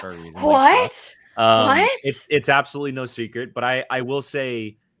the shirt for a reason. What? What? It's absolutely no secret, but I will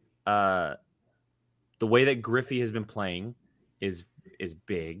say, the way that Griffey has been playing is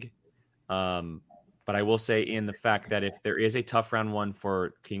big. But I will say in the fact that if there is a tough round one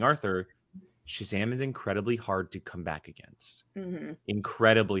for King Arthur, Shazam is incredibly hard to come back against. Mm-hmm.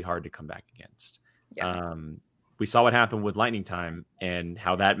 Incredibly hard to come back against. Yeah. We saw what happened with Lightning Time and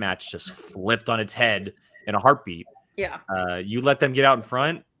how that match just flipped on its head in a heartbeat. Yeah. You let them get out in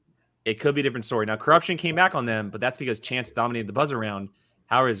front, it could be a different story. Now, Corruption came back on them, but that's because Chance dominated the buzzer round.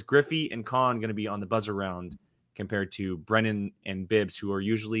 How is Griffey and Khan going to be on the buzzer round compared to Brennan and Bibbs, who are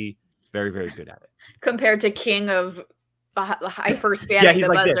usually very, very good at it? Compared to King of hyper spanning the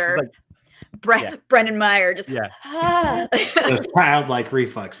buzzer. Brendan Meyer just those childlike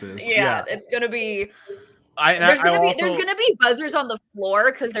reflexes. Yeah, it's gonna be. There's gonna be buzzers on the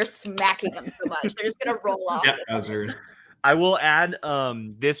floor because they're smacking them so much. They're just gonna roll off. Buzzers. I will add,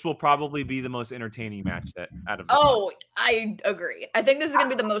 this will probably be the most entertaining match out of. I agree. I think this is gonna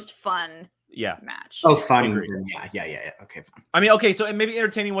be the most fun. Match. Oh, fun. Yeah. Okay, fine. I mean, okay, so and maybe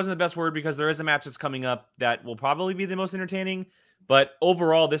entertaining wasn't the best word because there is a match that's coming up that will probably be the most entertaining. But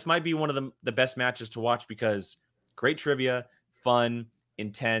overall, this might be one of the best matches to watch because great trivia, fun,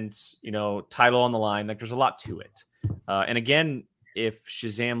 intense, title on the line. Like there's a lot to it. And again, if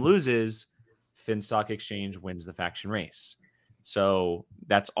Shazam loses, Finstock Exchange wins the faction race. So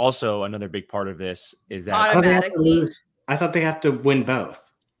that's also another big part of this is that automatically. I thought they have to win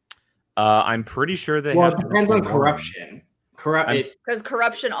both. I'm pretty sure they have to. It depends on Corruption. Because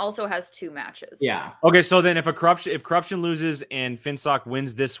Corruption also has 2 matches. Yeah. Okay, so then if Corruption loses and Finstock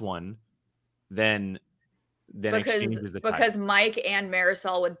wins this one, then Exchange is the title. Because Mike and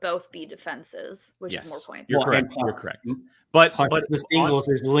Marisol would both be defenses, which is more points. You're correct. You're correct. But the singles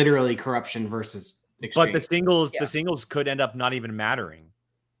is literally Corruption versus Exchange. But the singles could end up not even mattering.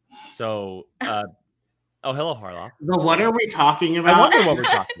 So oh, hello, Harloff. What are we talking about? I wonder what we're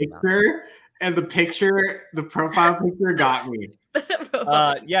talking about. And the profile picture got me.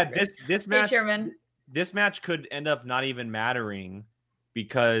 This match, Chairman. This match could end up not even mattering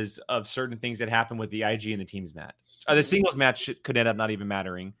because of certain things that happen with the IG and the teams match. The singles match could end up not even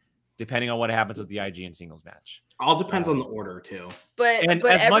mattering, depending on what happens with the IG and singles match. All depends on the order too. But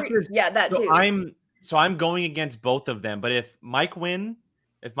that too. I'm going against both of them. But if Mike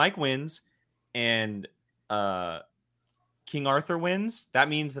wins and King Arthur wins, that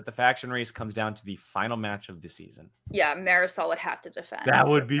means that the faction race comes down to the final match of the season. Yeah, Marisol would have to defend. That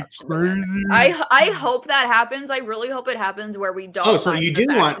would be crazy. I hope that happens. I really hope it happens where we don't. Oh, so you do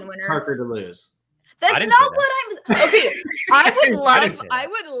want Parker to lose? That's not what I'm. Okay, I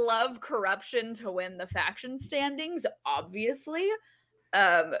would love Corruption to win the faction standings, obviously.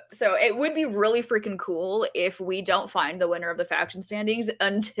 So it would be really freaking cool if we don't find the winner of the faction standings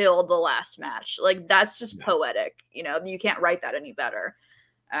until the last match. Like that's just poetic, you can't write that any better.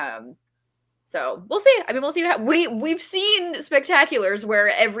 So we'll see. I mean, we'll see. We've seen spectaculars where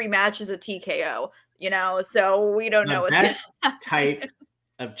every match is a TKO, so we don't know what's best type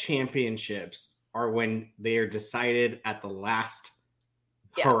of championships are when they are decided at the last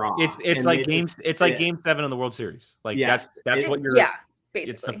hurrah. It's like game 7 of the World Series. Like that's what you're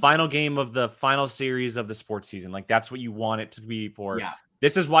basically. It's the final game of the final series of the sports season. Like that's what you want it to be for. Yeah.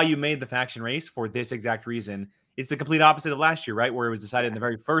 This is why you made the faction race for this exact reason. It's the complete opposite of last year, right? Where it was decided in the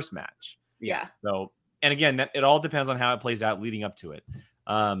very first match. Yeah. So, and again, it all depends on how it plays out leading up to it.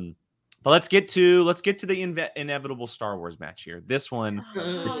 But let's get to the inevitable Star Wars match here. This one,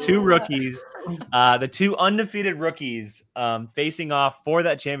 the two rookies, the two undefeated rookies, facing off for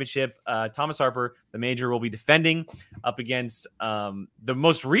that championship. Thomas Harper, the major, will be defending up against the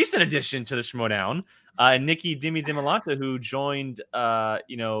most recent addition to the Schmoedown, Nikki Dimolanta, who joined,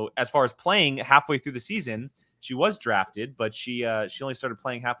 as far as playing halfway through the season. She was drafted, but she only started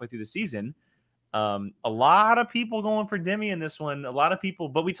playing halfway through the season. A lot of people going for Demi in this one. A lot of people,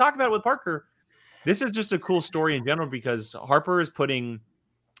 but we talked about it with Parker. This is just a cool story in general because Harper is putting,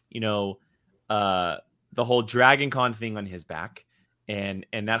 the whole Dragon Con thing on his back, and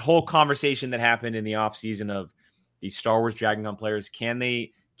that whole conversation that happened in the offseason of these Star Wars Dragon Con players. Can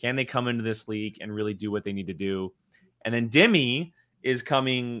they come into this league and really do what they need to do? And then Demi is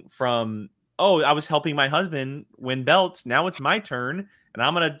coming from, I was helping my husband win belts. Now it's my turn. And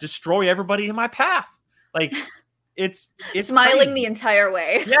I'm going to destroy everybody in my path. Like it's smiling crazy. The entire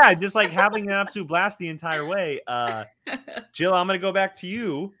way. Yeah. Just like having an absolute blast the entire way. Jill, I'm going to go back to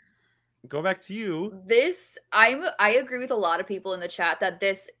you. I agree with a lot of people in the chat that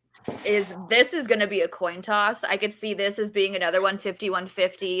this is going to be a coin toss. I could see this as being another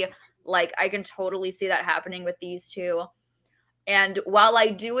 150. Like I can totally see that happening with these two. And while I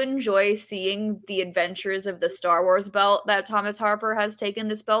do enjoy seeing the adventures of the Star Wars belt that Thomas Harper has taken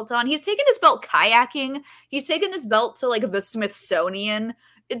this belt on, he's taken this belt kayaking. He's taken this belt to like the Smithsonian.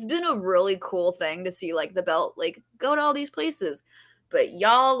 It's been a really cool thing to see like the belt like go to all these places. But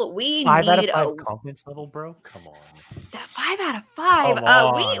y'all, we 5 need out of 5 confidence level, bro. Come on. That 5 out of 5.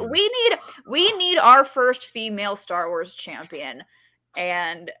 We need our first female Star Wars champion,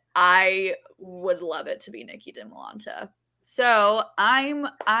 and I would love it to be Nikki Dimolanta. So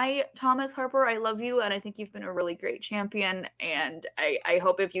Thomas Harper, I love you, and I think you've been a really great champion. And I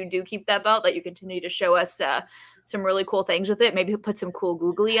hope if you do keep that belt, that you continue to show us some really cool things with it. Maybe put some cool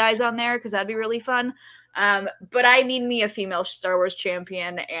googly eyes on there because that'd be really fun. But I need me a female Star Wars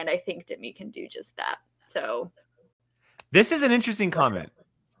champion, and I think Demi can do just that. So this is an interesting comment.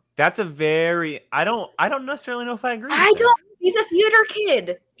 That's a very I don't necessarily know if I agree. She's a theater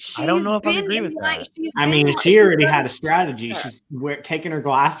kid. I don't know if I agree with that. She already had a strategy. She's taking her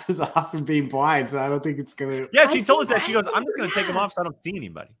glasses off and being blind, so I don't think it's gonna. Yeah, she told us that. She goes, "I'm just gonna take them off so I don't see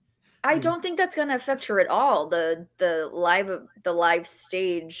anybody." I don't think that's gonna affect her at all. The live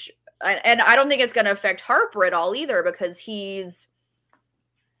stage, and I don't think it's gonna affect Harper at all either because he's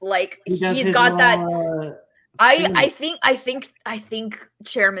got that. I think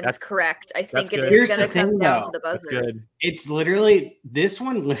Chairman's correct. I think it is going to come down to the buzzers. It's literally this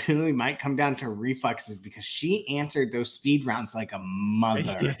one might come down to reflexes because she answered those speed rounds like a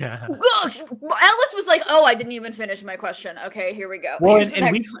mother. Yeah. Gosh, Alice was like, "Oh, I didn't even finish my question." Okay, here we go. Well,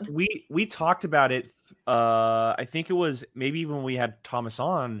 and we talked about it. I think it was maybe even when we had Thomas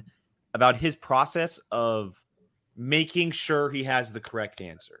on about his process of making sure he has the correct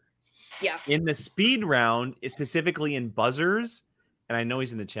answer. Yeah. In the speed round, specifically in buzzers, and I know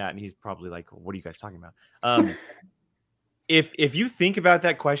he's in the chat and he's probably like, "What are you guys talking about?" If you think about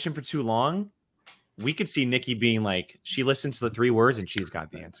that question for too long, we could see Nikki being like, she listens to the 3 words and she's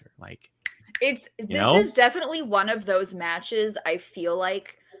got the answer. Like, this is definitely one of those matches I feel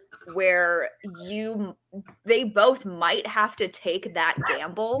like where they both might have to take that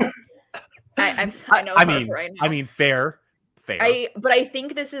gamble. I mean, fair. But I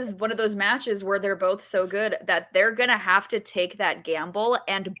think this is one of those matches where they're both so good that they're gonna have to take that gamble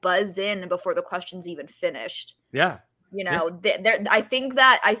and buzz in before the question's even finished. Yeah, I think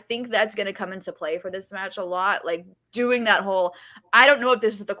that's gonna come into play for this match a lot. Like doing that whole, I don't know if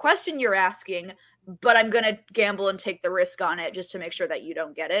this is the question you're asking, but I'm gonna gamble and take the risk on it just to make sure that you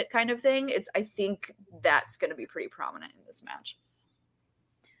don't get it, kind of thing. I think that's gonna be pretty prominent in this match.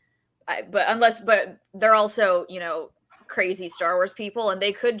 But they're also crazy Star Wars people, and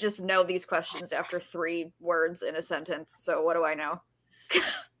they could just know these questions after 3 words in a sentence. So what do I know?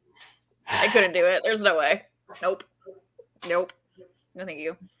 I couldn't do it. There's no way. Nope. No, thank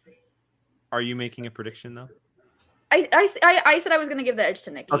you. Are you making a prediction though? I said I was going to give the edge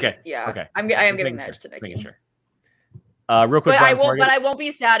to Nikki. Okay. Yeah. Okay. I am giving the edge to Nikki. Making sure. Real quick, But Brian, I won't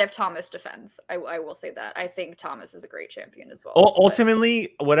be sad if Thomas defends. I will say that. I think Thomas is a great champion as well.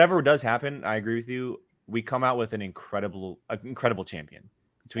 Ultimately, whatever does happen, I agree with you. We come out with an incredible champion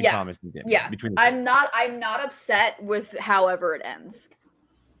between Thomas and Dim. Yeah, between the I'm not upset with however it ends.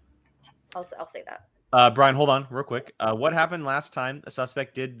 I'll say that. Brian, hold on real quick. What happened last time a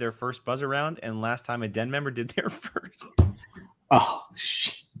suspect did their first buzzer round and last time a Den member did their first? Oh,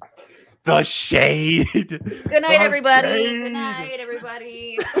 the shade. Good night, everybody. Good night,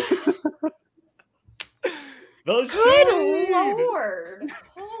 everybody. Good Lord.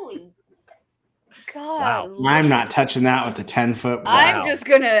 Holy God. Wow. I'm not touching that with a 10-foot. I'm just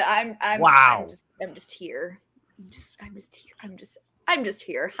gonna. Wow. I'm just here. I'm just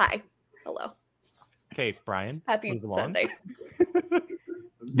here. Hi. Hello. Okay, Brian. Happy Sunday.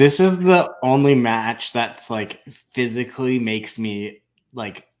 This is the only match that's like physically makes me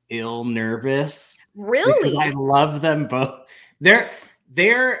like ill nervous. Really? I love them both.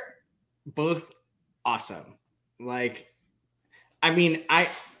 They're both awesome. Like, I mean,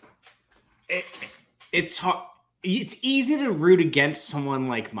 it's easy to root against someone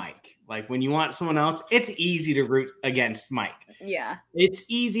like Mike. Like when you want someone else, it's easy to root against Mike. Yeah. It's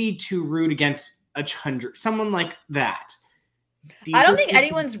easy to root against a Chandra, someone like that. I don't think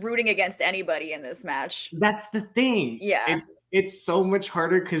anyone's rooting against anybody in this match. That's the thing. Yeah. It's so much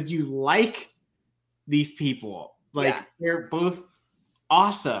harder because you like these people. Like they're both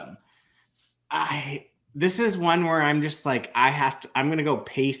awesome. This is one where I'm just like, I'm gonna go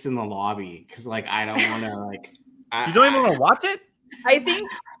pace in the lobby because like I don't want to like. You don't even want to watch it? I think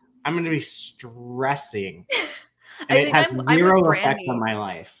I'm gonna be stressing. And it has zero effect on my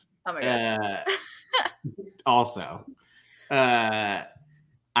life. Oh my God. Also,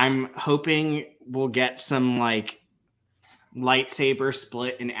 I'm hoping we'll get some like lightsaber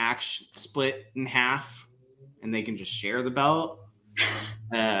split in half, and they can just share the belt.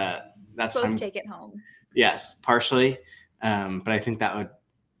 That's both take it home. Yes, partially, but I think that would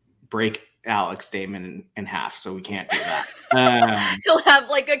break Alex Damon in half, so we can't do that. He'll have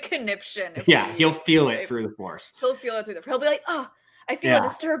like a conniption. He'll feel it through the force. He'll be like, oh, I feel a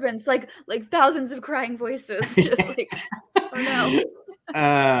disturbance, like thousands of crying voices. Just like, oh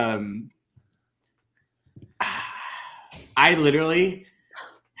no. I literally.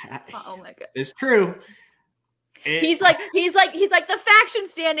 Oh my God. It's true. He's like the faction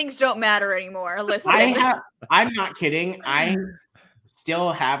standings don't matter anymore. Listen, I'm not kidding. I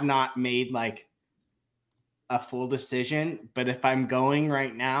still have not made like a full decision, but if I'm going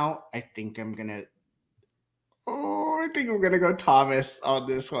right now, I think I'm gonna go Thomas on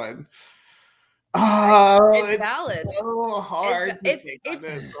this one. Oh, it's valid. So hard. It's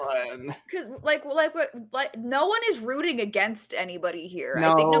this one because like no one is rooting against anybody here.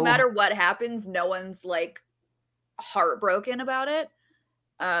 No. I think no matter what happens, no one's like heartbroken about it.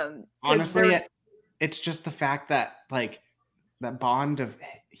 Honestly, it's just the fact that like that bond of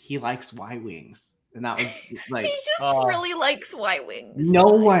he likes Y-Wings, and that was like he just really likes Y-Wings. No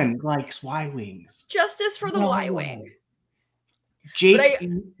one likes Y-Wings. Justice for the Y-Wing. Jake,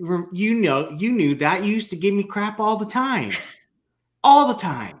 you knew that. You used to give me crap all the time. All the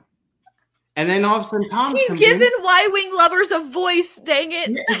time. And then all of a sudden Tom he's given Y-Wing lovers a voice, dang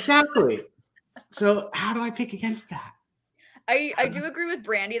it. Yeah, exactly. So how do I pick against that? I do agree with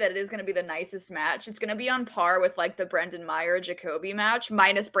Brandy that it is going to be the nicest match. It's going to be on par with like the Brendan Meyer Jacoby match,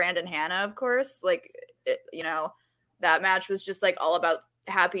 minus Brandon Hanna, of course. Like, that match was just like all about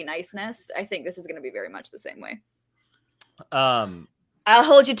happy niceness. I think this is going to be very much the same way. I'll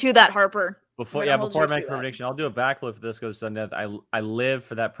hold you to that, Harper. Before I make a prediction, I'll do a backflip if this goes sudden death. I live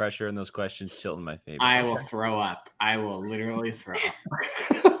for that pressure and those questions tilting my favor. I will throw up. I will literally throw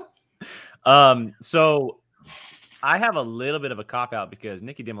up. So I have a little bit of a cop out because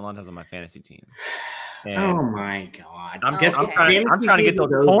Nikki DiMolonta's on my fantasy team. And oh my God! I'm trying to get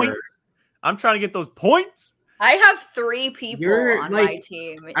those points. I'm trying to get those points. I have 3 people on my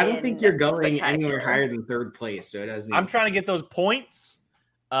team. I don't think you're going anywhere higher than 3rd place, so it doesn't. I'm trying to get those points.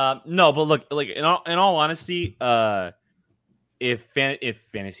 No, but look, like in all honesty, if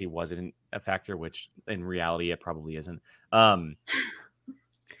fantasy wasn't a factor, which in reality it probably isn't.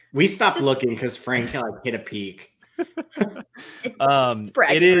 We stopped looking because Frank hit a peak.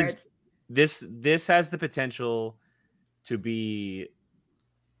 It is. This has the potential to be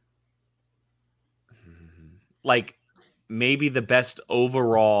like maybe the best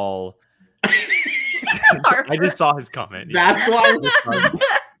overall. I just saw his comment. That's why.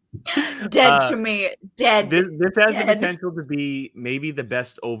 Dead to me. Dead. This has the potential to be maybe the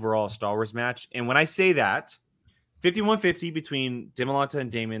best overall Star Wars match. And when I say that, 51-50 between DiMolanta and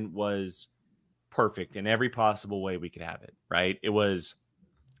Damon was perfect in every possible way we could have it, right? It was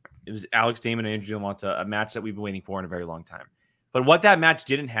Alex Damon and Andrew Monta, a match that we've been waiting for in a very long time. But what that match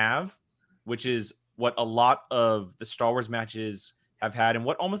didn't have, which is what a lot of the Star Wars matches have had, and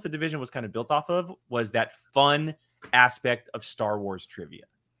what almost the division was kind of built off of, was that fun aspect of Star Wars trivia,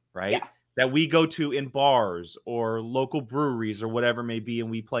 right? Yeah. That we go to in bars or local breweries or whatever it may be, and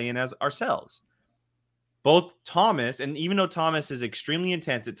we play in as ourselves. Both Thomas, and even though Thomas is extremely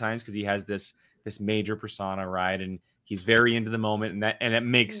intense at times because he has this major persona, right? And he's very into the moment, and it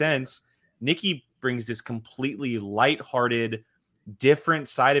makes sense. Nikki brings this completely lighthearted, different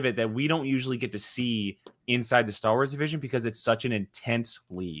side of it that we don't usually get to see inside the Star Wars division because it's such an intense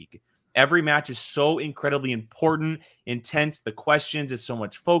league. Every match is so incredibly important, intense. The questions is so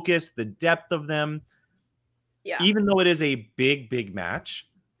much focus, the depth of them. Yeah. Even though it is a big match,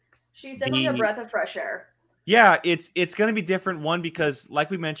 she's definitely a breath of fresh air. Yeah, it's going to be different. One, because like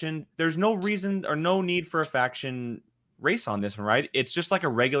we mentioned, there's no reason or no need for a faction race on this one, right? It's just like a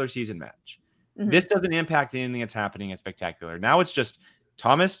regular season match. Mm-hmm. This doesn't impact anything that's happening at Spectacular. Now it's just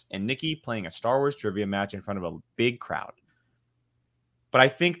Thomas and Nikki playing a Star Wars trivia match in front of a big crowd. But I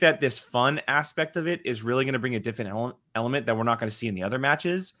think that this fun aspect of it is really going to bring a different element that we're not going to see in the other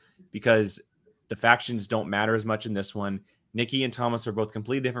matches because the factions don't matter as much in this one. Nikki and Thomas are both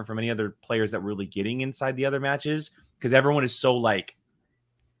completely different from any other players that we're really getting inside the other matches because everyone is so like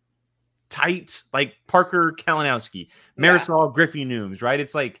tight, like Parker Kalinowski, Marisol Griffey Nooms, right?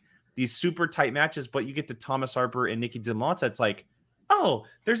 It's like these super tight matches, but you get to Thomas Harper and Nikki DeMonta. It's like, oh,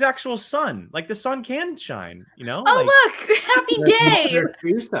 there's actual sun. Like the sun can shine, you know? Oh, like, look, happy day. There's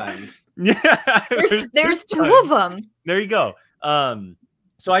two suns. Yeah. There's two of them. There you go.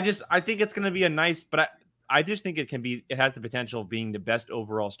 So I think it's going to be a nice, but I just think it has the potential of being the best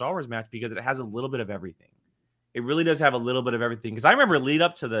overall Star Wars match because it has a little bit of everything. It really does have a little bit of everything. Because I remember lead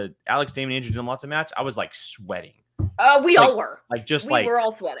up to the Alex Damon Andrew DeMonta match, I was like sweating. We all were. We were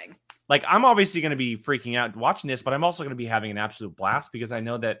all sweating. Like I'm obviously going to be freaking out watching this, but I'm also going to be having an absolute blast because I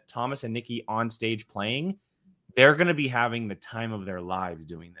know that Thomas and Nikki on stage playing, they're going to be having the time of their lives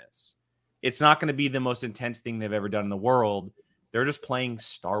doing this. It's not going to be the most intense thing they've ever done in the world. They're just playing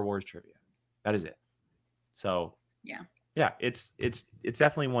Star Wars trivia. That is it. So yeah, it's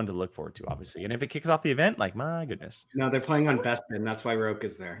definitely one to look forward to, obviously. And if it kicks off the event, like my goodness. No, they're playing on Bespin. That's why Roke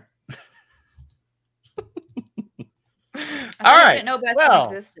is there. All right. I didn't know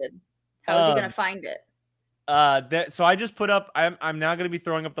Bespin existed. How is he going to find it? So I just put up. I'm now going to be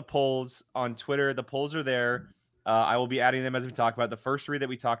throwing up the polls on Twitter. The polls are there. I will be adding them as we talk about. The first three that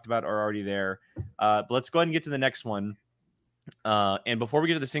we talked about are already there. But let's go ahead and get to the next one. And before we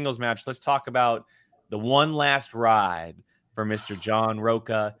get to the singles match, let's talk about the one last ride for Mr. John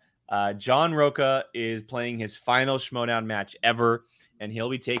Roca. John Roca is playing his final Schmoedown match ever, and he'll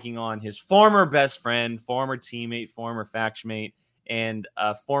be taking on his former best friend, former teammate, former faction mate, and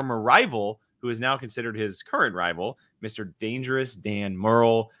a former rival who is now considered his current rival, Mr. Dangerous Dan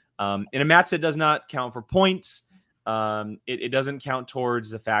Murrell, in a match that does not count for points. It doesn't count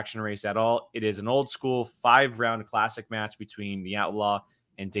towards the faction race at all. It is an old school 5-round classic match between the Outlaw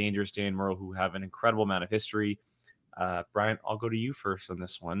and Dangerous Dan Murrell, who have an incredible amount of history. Brian, I'll go to you first on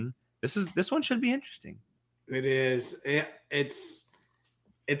this one. This one should be interesting. It is. It's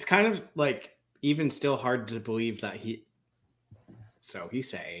kind of like even still hard to believe that he's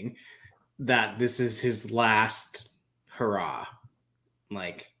saying that this is his last hurrah.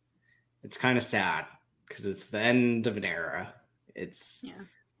 Like, it's kind of sad because it's the end of an era. It's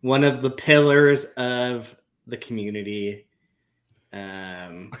one of the pillars of the community.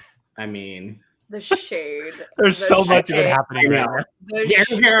 I mean, the shade. There's so much of it happening right now.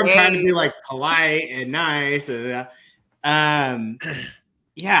 Here I'm trying to be like polite and nice. Yeah,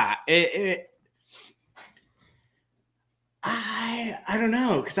 I don't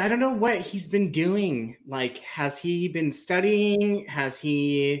know, because I don't know what he's been doing. Like, has he been studying? Has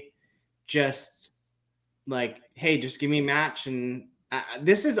he just like, hey, just give me a match? And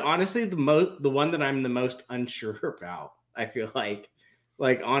this is honestly the one that I'm the most unsure about. I feel like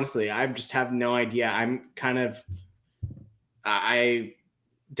honestly, I just have no idea. I'm kind of, I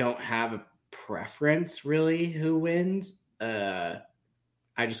don't have a preference really who wins. I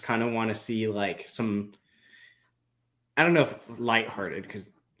just kind of want to see like some, I don't know if lighthearted, because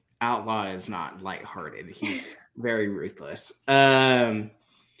Outlaw is not lighthearted. He's very ruthless. But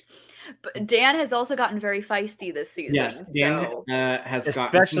Dan has also gotten very feisty this season. Yes, Dan has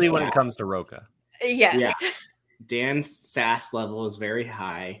gotten, especially when it comes to Roca. Yes. Yeah. Dan's sass level is very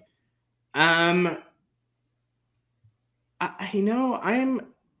high. I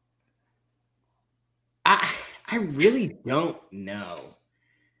really don't know.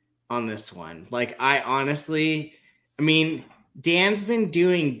 on this one. Like, I mean, Dan's been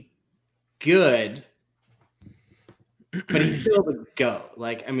doing good, but he's still the GOAT.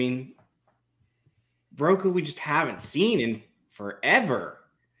 Like, I mean, Roka we just haven't seen in forever.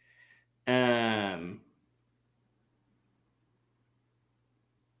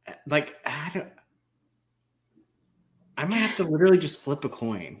 Like, I might have to literally just flip a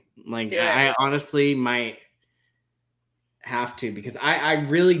coin. Like, I honestly might have to, because I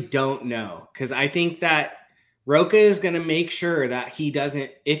really don't know. Because I think that Roka is going to make sure that he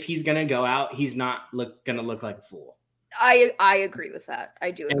doesn't, if he's going to go out, he's not going to look like a fool. I agree with that.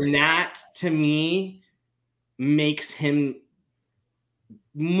 I do agree. And that, to me, makes him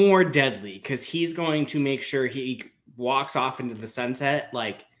more deadly, because he's going to make sure he walks off into the sunset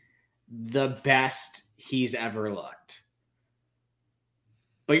like the best he's ever looked.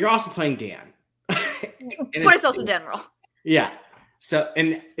 But you're also playing Dan. But it's also Dan Murrell. Yeah. So,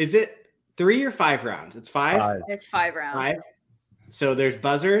 and is it 3 or 5 rounds? It's 5? It's 5 rounds. 5? So there's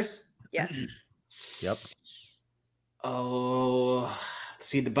buzzers? Yes. Yep. Oh,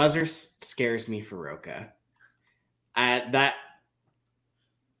 see, the buzzer scares me for Roka. I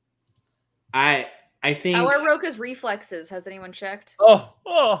think. How are Roka's reflexes? Has anyone checked? Oh.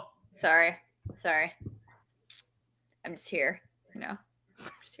 Sorry. I'm just here. I'm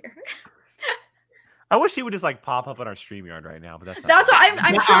just here. I wish he would just like pop up on our StreamYard right now, but that's not. That's what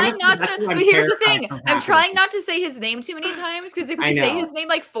I'm trying not to. But But here's the thing: I'm trying not to say his name too many times, because if we say his name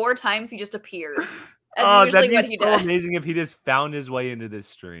like 4 times, he just appears. That's usually what he does. So amazing if he just found his way into this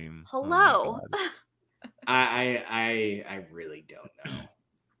stream. Hello. I really don't know.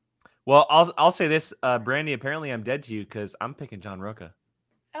 Well, I'll say this, Brandy. Apparently, I'm dead to you because I'm picking John Roka.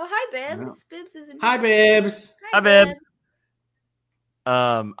 Oh, hi, Bibbs. Bibbs is in Hi, here. Bibbs. Hi, Bibbs.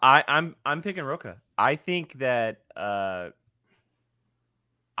 I'm picking Roka. I think that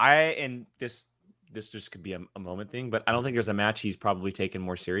this just could be a moment thing, but I don't think there's a match he's probably taken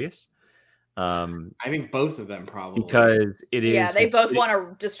more serious. I think both of them probably, because it is. Yeah, they both want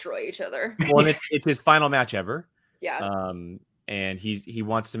to destroy each other. Well, and it's his final match ever. Yeah. And he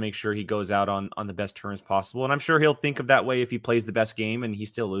wants to make sure he goes out on the best terms possible, and I'm sure he'll think of that way if he plays the best game and he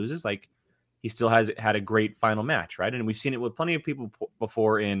still loses. Like, he still has had a great final match, right? And we've seen it with plenty of people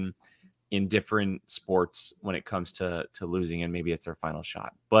before in different sports when it comes to losing, and maybe it's their final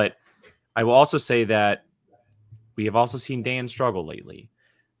shot. But I will also say that we have also seen Dan struggle lately.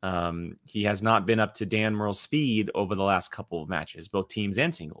 He has not been up to Dan Murrell's speed over the last couple of matches, both teams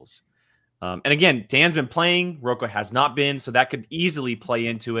and singles. And again, Dan's been playing, Roka has not been, so that could easily play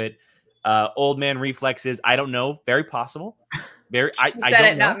into it. Old man reflexes, I don't know, very possible. Very, He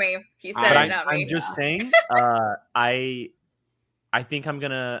said it, not me. He said it, not me. I'm just saying. I think I'm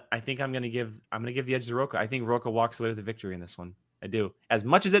gonna give the edge to Roka. I think Roka walks away with the victory in this one. I do. As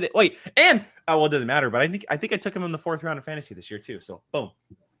much as it it doesn't matter. But I think I took him in the 4th round of fantasy this year too. So boom.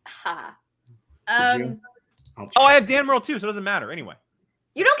 Ha. I have Dan Murrell too, so it doesn't matter anyway.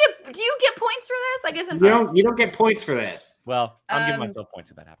 You don't get. Do you get points for this? I guess you don't get points for this. Well, I'm giving myself points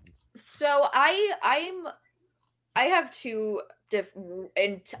if that happens. So I have two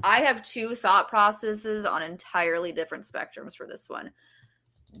thought processes on entirely different spectrums for this one.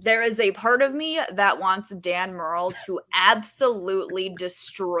 There is a part of me that wants Dan Murrell to absolutely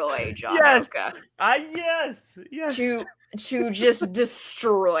destroy John Roka. Yes. To just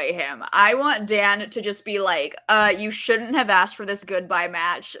destroy him. I want Dan to just be like, you shouldn't have asked for this goodbye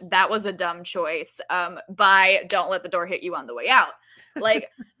match. That was a dumb choice. Bye. Don't let the door hit you on the way out. Like,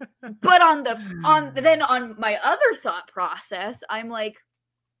 but on my other thought process, I'm like,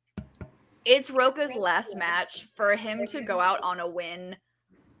 it's Roka's last match. For him to go out on a win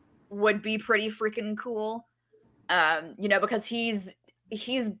would be pretty freaking cool. Because he's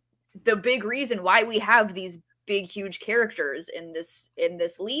the big reason why we have these big, huge characters in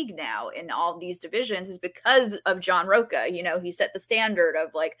this league now, in all these divisions, is because of John Roka. He set the standard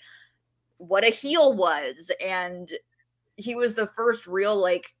of like what a heel was, and he was the first real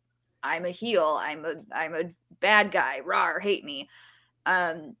like, I'm a heel, I'm a bad guy, rawr, hate me.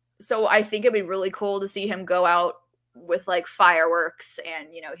 So I think it'd be really cool to see him go out with like fireworks and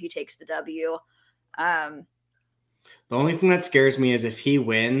he takes the W. The only thing that scares me is if he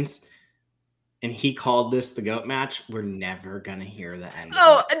wins and he called this the GOAT match, we're never gonna hear the end.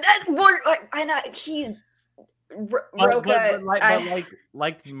 Oh, Roka, but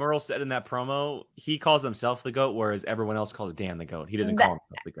like Murrell said in that promo, he calls himself the GOAT, whereas everyone else calls Dan the GOAT. He doesn't call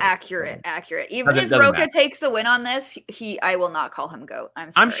himself the GOAT. Accurate. Even if Roka takes the win on this, I will not call him GOAT.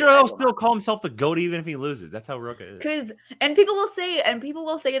 I'm sure he'll still call himself the GOAT even if he loses. That's how Roka is. People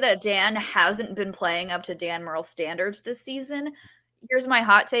will say that Dan hasn't been playing up to Dan Murrell's standards this season. here's my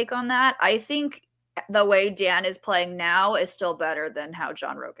hot take on that. I think the way Dan is playing now is still better than how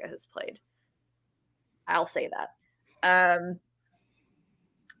John Roca has played. I'll say that.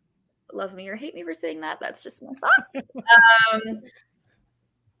 Love me or hate me for saying that. That's just my thoughts.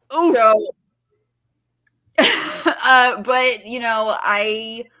 So, but you know,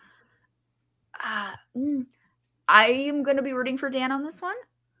 I am going to be rooting for Dan on this one.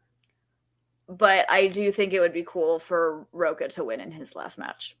 But I do think it would be cool for Roca to win in his last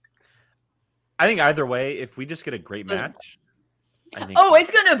match. I think either way, if we just get a great match.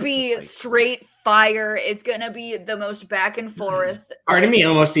 It's going to be straight fire. It's going to be the most back and forth. Part of me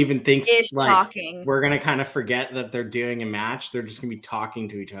almost even thinks like talking. We're going to kind of forget that they're doing a match. They're just going to be talking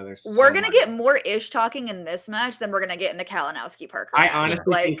to each other. We're going to get more ish talking in this match than we're going to get in the Kalinowski Parker match. I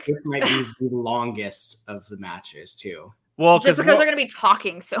honestly think this might be the longest of the matches too. Well, just because they're going to be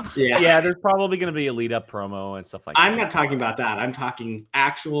talking so much. Yeah, there's probably going to be a lead up promo and stuff like that. I'm not talking about that. I'm talking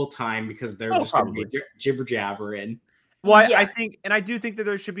actual time because they're just going to be jibber jabbering. Well, I think, and I do think that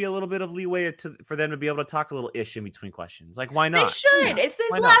there should be a little bit of leeway for them to be able to talk a little ish in between questions. Like, why not? They should. Yeah. It's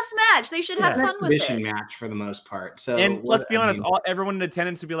this last match. They should have fun with it. Match for the most part. So, and let's be honest, everyone in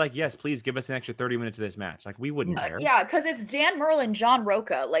attendance would be like, "Yes, please give us an extra 30 minutes of this match." Like, we wouldn't care. Yeah, because it's Dan Merlin, John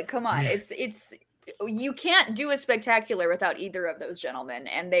Roca. Like, come on, it's you can't do a spectacular without either of those gentlemen,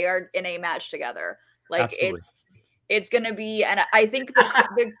 and they are in a match together. Like, absolutely. It's gonna be, and I think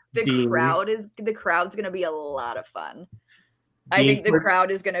the crowd's gonna be a lot of fun. I think the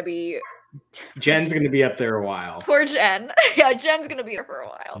crowd is gonna be. Jen's gonna be up there a while. Poor Jen. Yeah, Jen's gonna be there for a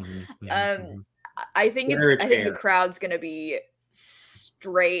while. I think the crowd's gonna be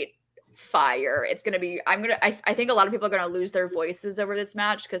straight fire. It's gonna be. I think a lot of people are gonna lose their voices over this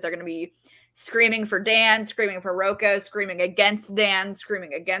match because they're gonna be screaming for Dan, screaming for Roca, screaming against Dan,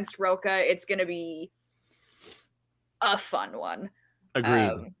 screaming against Roca. It's gonna be a fun one.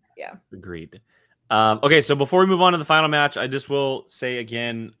 Agreed. Yeah. Agreed. Okay, so before we move on to the final match, I just will say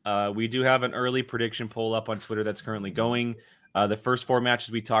again, we do have an early prediction poll up on Twitter that's currently going. The first 4 matches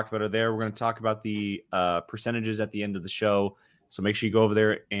we talked about are there. We're going to talk about the percentages at the end of the show. So make sure you go over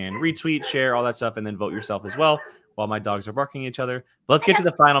there and retweet, share, all that stuff, and then vote yourself as well while my dogs are barking at each other. But let's get to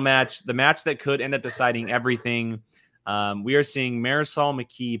the final match, the match that could end up deciding everything. We are seeing Marisol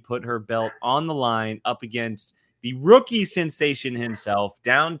McKee put her belt on the line up against the rookie sensation himself,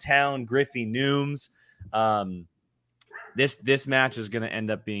 downtown Griffey Nooms. This match is going to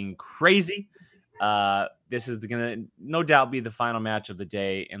end up being crazy. This is going to no doubt be the final match of the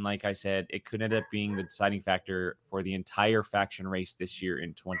day. And like I said, it could end up being the deciding factor for the entire faction race this year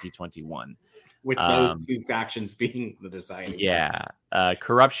in 2021. With those 2 factions being the deciding. Yeah.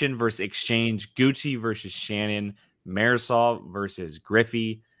 Corruption versus Exchange, Gucci versus Shannon, Marisol versus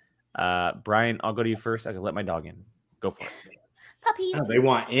Griffey. Brian, I'll go to you first as I let my dog in. Go for it. Puppies. Oh, they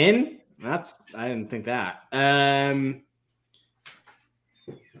want in? I didn't think that.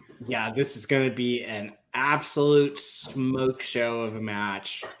 Yeah, this is going to be an absolute smoke show of a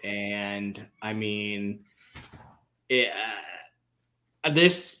match. And I mean, it's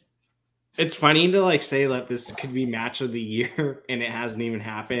funny to like say that this could be match of the year and it hasn't even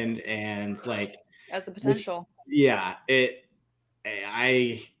happened. And like, as the potential.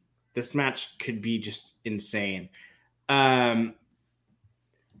 This match could be just insane. I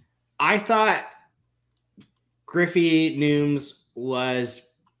thought Griffey Nooms was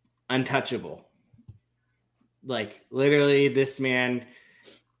untouchable. Like literally this man,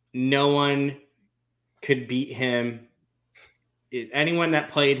 no one could beat him. Anyone that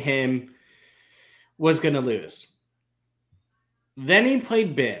played him was going to lose. Then he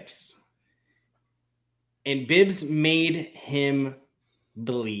played Bibbs. And Bibbs made him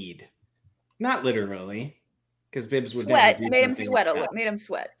bleed. Not literally. Because Bibbs would sweat. Made him sweat a little. Made him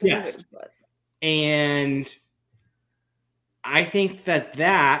sweat. Yes. And I think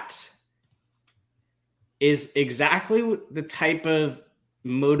that is exactly the type of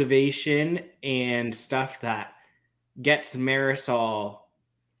motivation and stuff that gets Marisol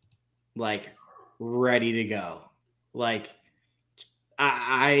like ready to go. Like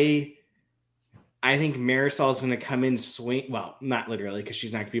I think Marisol's going to come in swing. Well, not literally because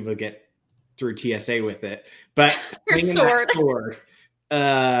she's not going to be able to get through TSA with it, but sword.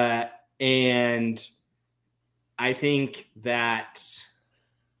 And I think that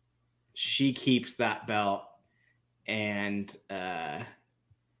she keeps that belt, and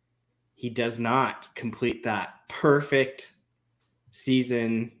he does not complete that perfect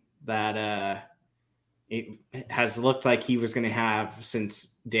season that it has looked like he was going to have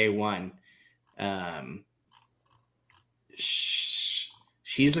since day one.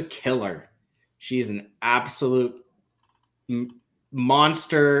 She's a killer. She's an absolute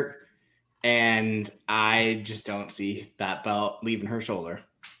monster, and I just don't see that belt leaving her shoulder.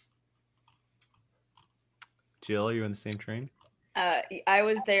 Jill, are you on the same train? I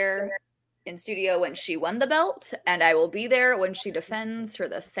was there in studio when she won the belt, and I will be there when she defends for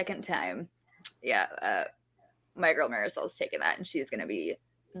the second time. Yeah, my girl Marisol's taking that, and she's going to be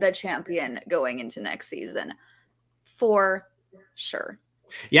the champion going into next season for sure.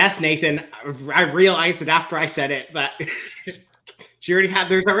 Yes, Nathan, I realized it after I said it, but she already had.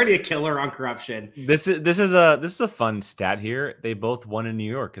 There's already a killer on corruption. This is a fun stat here. They both won in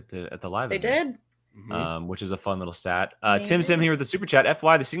New York at the live. They event. did. Which is a fun little stat. Tim Sim here with the super chat.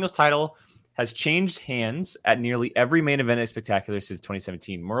 FY, the singles title has changed hands at nearly every main event at Spectacular since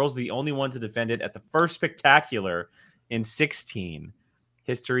 2017. Merle's the only one to defend it at the first Spectacular in 16.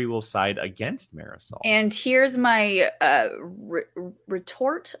 History will side against Marisol. And here's my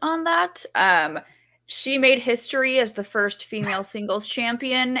retort on that. She made history as the first female singles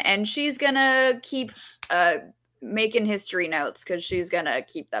champion, and she's gonna keep making history notes because she's gonna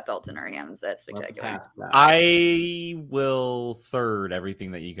keep that belt in her hands at Spectacular. I will third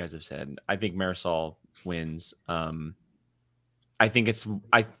everything that you guys have said. I think Marisol wins. I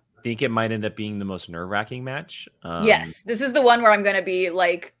think it might end up being the most nerve-wracking match. Yes, this is the one where I'm gonna be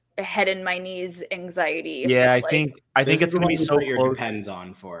like head in my knees, anxiety. Yeah, like, I think it's gonna be so close. Depends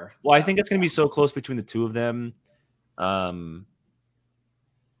on for. Well, I think it's gonna be so close between the two of them.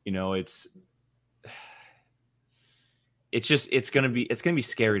 It's gonna be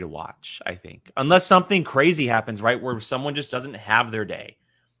scary to watch, I think, unless something crazy happens, right, where someone just doesn't have their day,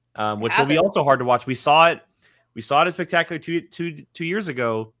 which will be also hard to watch. We saw it at Spectacular two years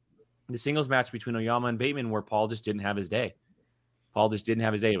ago, the singles match between Oyama and Bateman, where Paul just didn't have his day.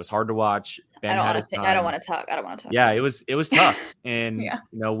 It was hard to watch. Ben I don't want to talk. Yeah, it was tough, and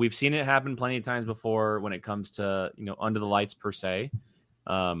we've seen it happen plenty of times before when it comes to under the lights per se.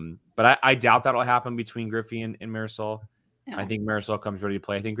 But I doubt that'll happen between Griffey and Marisol. Yeah. I think Marisol comes ready to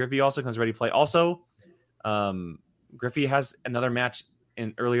play. I think Griffey also comes ready to play. Also, Griffey has another match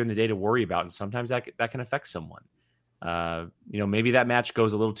earlier in the day to worry about, and sometimes that can affect someone. Maybe that match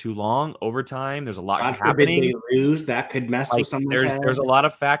goes a little too long, overtime. There's a lot happening. They lose, that could mess with someone's head. There's a lot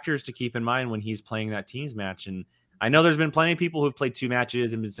of factors to keep in mind when he's playing that teams match. And I know there's been plenty of people who've played 2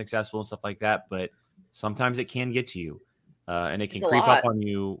 matches and been successful and stuff like that, but sometimes it can get to you. And it can creep up on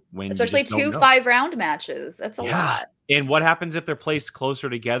you when especially you just don't 2 5-round matches. That's a lot. And what happens if they're placed closer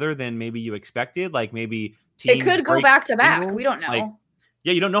together than maybe you expected? Like maybe teams it could go back to back. We don't know.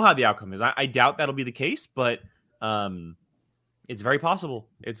 You don't know how the outcome is. I doubt that'll be the case, but it's very possible.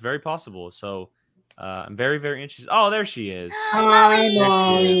 So I'm very, very interested. Oh, there she is. Hi,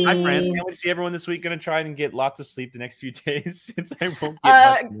 Molly. Hi, friends. Can't wait to see everyone this week. Going to try and get lots of sleep the next few days since I won't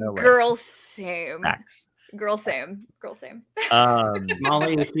get girl same. Max. Girl same.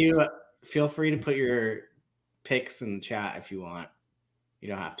 Molly, if you feel free to put your picks in the chat if you want. You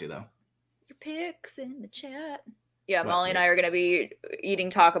don't have to though. Your picks in the chat. Yeah, Molly and I are going to be eating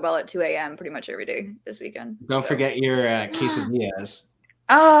Taco Bell at 2 a.m. pretty much every day this weekend. Don't forget your quesadillas.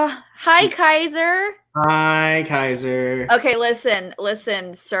 Hi, Kaiser. Hi, Kaiser. Okay, listen,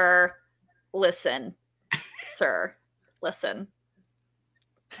 sir. Listen. Sir. Listen.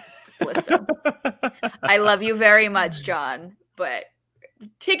 I love you very much, John, but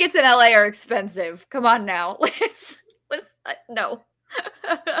tickets in LA are expensive. Come on now. Let's no.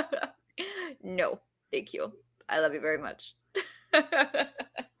 No, thank you. I love you very much.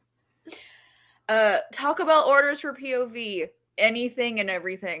 Taco Bell orders for POV. Anything and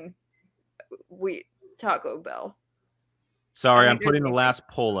everything. Taco Bell. Sorry, I'm putting the last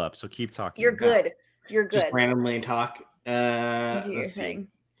poll up, so keep talking. You're good. Just randomly talk. You do your thing.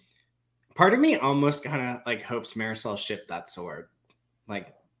 Part of me almost kind of like hopes Marisol shipped that sword.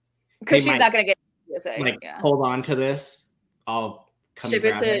 Like, because she's not going to get USA. Like, hold on to this. I'll ship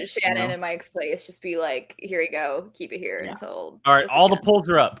it to Shannon and Mike's place. Just be like, here you go. Keep it here until. All right, all the polls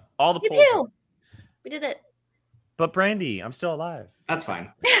are up. All the polls. We did it. But Brandy, I'm still alive. That's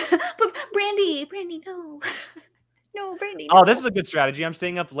fine. But Brandy, no. No, Brandy. No. Oh, this is a good strategy. I'm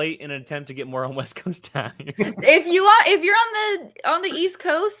staying up late in an attempt to get more on West Coast time. If you're on the East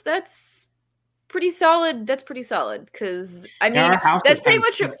Coast, that's pretty solid. Because I mean, that's pretty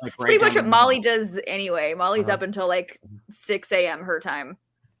much what Molly does anyway. Molly's up until like 6 a.m. her time,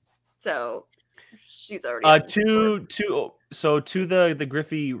 so she's already to the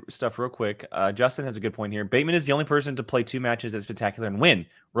Griffey stuff real quick. Justin has a good point here. Bateman is the only person to play 2 matches at Spectacular and win.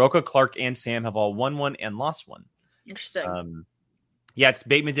 Roca, Clark, and Sam have all won 1 and lost 1. Interesting.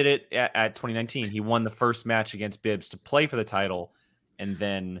 Bateman did it at 2019. He won the first match against Bibbs to play for the title, and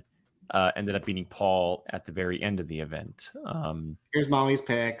then ended up beating Paul at the very end of the event. Here's Molly's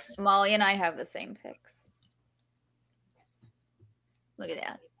picks. Molly and I have the same picks. Look at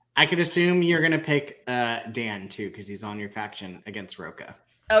that. I could assume you're gonna pick Dan too, because he's on your faction against Roka.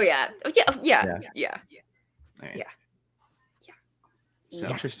 Oh yeah. Yeah. Right. So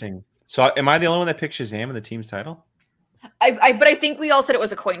Interesting. So am I the only one that picked Shazam in the team's title? but I think we all said it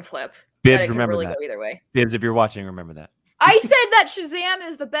was a coin flip. Bibbs, It could remember really that. go either way. Bibbs, if you're watching, remember that. I said that Shazam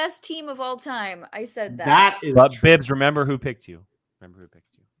is the best team of all time. I said that. That is But true. Bibbs, remember who picked you. Remember who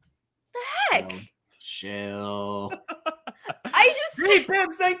picked you. The heck? Chill. I just Hey,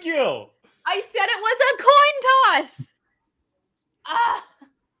 Bibbs, thank you. I said it was a coin toss. Ah,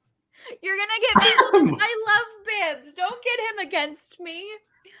 you're gonna get people. I love Bibbs. Don't get him against me.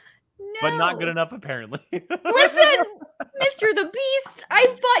 No. But not good enough, apparently. Listen, Mr. the Beast, I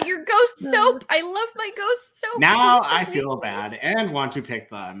bought your ghost soap. I love my ghost soap. Now Please I don't feel be- bad and want to pick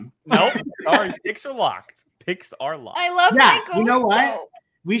them. Nope. Sorry, picks are locked. Picks are locked. I love Yeah, my ghost you know what? soap.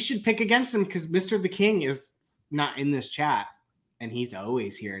 We should pick against him because Mr. the King is not in this chat, and he's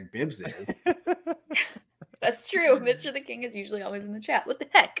always here, and Bibbs is. That's true. Mr. the King is usually always in the chat. What the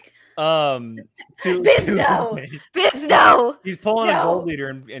heck? Bibbs, no. Bibbs, no. He's pulling a No. gold leader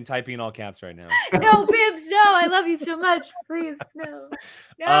and typing in all caps right now. No, Bibbs, no. I love you so much. Please, no.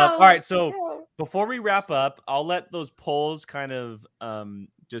 No. All right, so no. before we wrap up, I'll let those polls kind of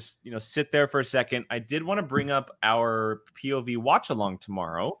just sit there for a second. I did want to bring up our POV watch along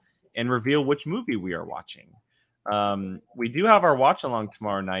tomorrow and reveal which movie we are watching. We do have our watch along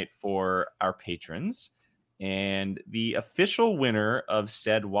tomorrow night for our patrons, and the official winner of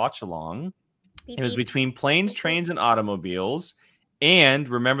said watch along, it was between Planes, Trains, and Automobiles and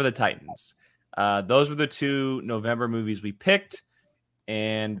Remember the Titans. Those were the two November movies we picked.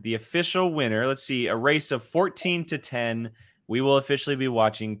 And the official winner, let's see, a race of 14 to 10. We will officially be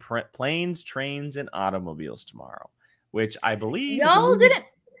watching Planes, Trains, and Automobiles tomorrow, which I believe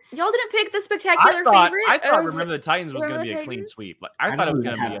Y'all didn't pick the spectacular favorite. I thought of Remember the Titans was going Remember to be the a clean Titans? sweep. Like, I thought it was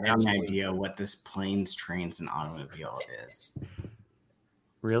going to be an have any absolute. idea what this Planes, Trains, and Automobile is.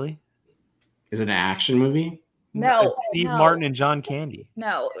 Really? Is it an action movie? No, It's Steve no. Martin and John Candy.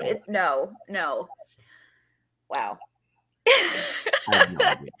 No. Wow. I have no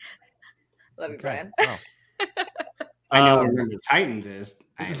idea. Love you, Okay. Brian. Oh. I know what Um, Remember the Titans is.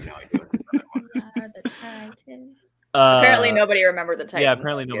 I have no idea what this other one is. Are the Titans. Apparently nobody remembered the Titans. Yeah,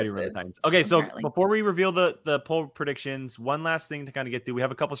 apparently nobody Yes, remembered the Bibbs. Titans. Okay, so Apparently. before we reveal the poll predictions, one last thing to kind of get through. We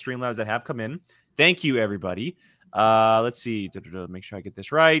have a couple Streamlabs that have come in. Thank you, everybody. Let's see. Make sure I get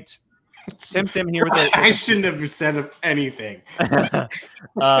this right. Tim Sim here with I the shouldn't have said anything.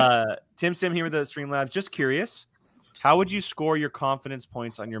 Tim Sim here with the Streamlabs. Just curious, how would you score your confidence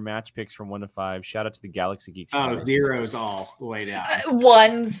points on your match picks from 1 to 5? Shout out to the Galaxy Geeks. Oh, zeros all the way down.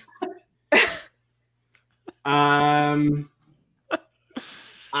 Ones.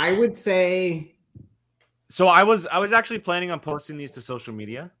 I would say So I was actually planning on posting these to social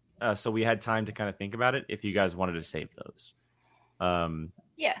media, so we had time to kind of think about it. If you guys wanted to save those,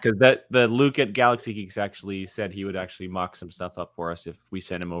 Yeah. because the Luke at Galaxy Geeks actually said he would actually mock some stuff up for us if we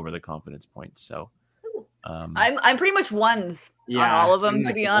sent him over the confidence points. So, I'm pretty much ones on yeah, all of them, I'm to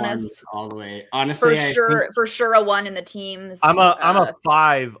like be ones honest. all the way. Honestly, For sure a 1 in the teams. I'm a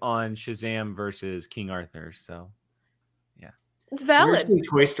 5 on Shazam versus King Arthur. So, It's Have you ever valid. seen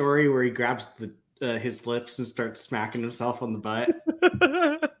Toy Story where he grabs his lips and starts smacking himself on the butt?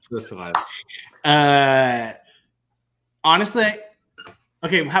 This one. Honestly,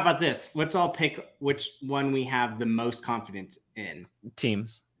 okay. How about this? Let's all pick which one we have the most confidence in.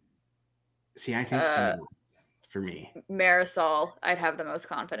 teams. See, I think singles for me. Marisol, I'd have the most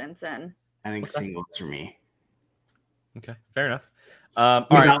confidence in. I think Okay. singles for me. Okay, fair enough. All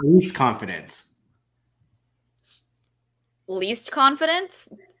What right. about least confidence? Least confidence?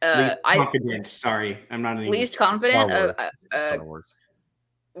 Least confidence. Sorry, I'm not an Least English- confident Star Wars. Star Wars.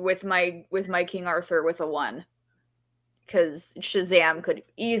 with my King Arthur with a 1. Because Shazam could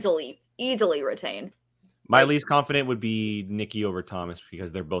easily retain. My least confident would be Nikki over Thomas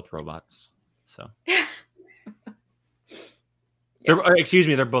because they're both robots. So, excuse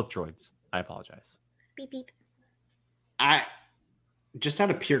me, they're both droids. I apologize. Beep beep. I just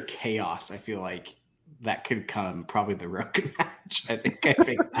out of pure chaos, I feel like that could come probably the Roken match. I think that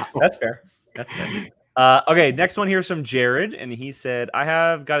one. That's fair. That's fair. Okay, next one here is from Jared, and he said, I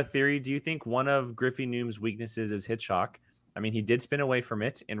have got a theory. Do you think one of Griffey Noom's weaknesses is hit shock? I mean, he did spin away from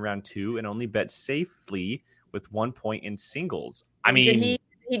it in round 2 and only bet safely with 1 point in singles. I mean, did he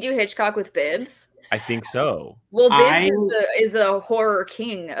he do Hitchcock with Bibbs? I think so. Well, Bibbs is the horror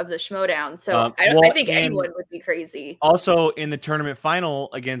king of the Schmodown, so I think anyone would be crazy. Also, in the tournament final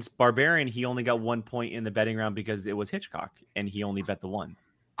against Barbarian, he only got 1 point in the betting round because it was Hitchcock, and he only bet the one.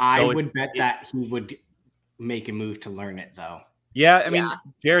 I would bet that he would make a move to learn it, though. Yeah, I mean,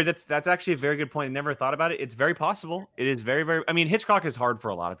 Jared, that's actually a very good point. I never thought about it. It's very possible. It is very, very. I mean, Hitchcock is hard for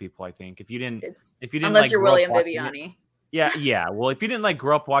a lot of people. I think if you didn't unless like, you're William Viviani. Yeah. Well, if you didn't like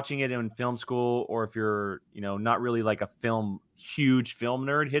grow up watching it in film school, or if you're not really like a huge film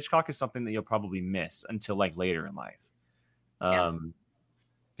nerd, Hitchcock is something that you'll probably miss until like later in life.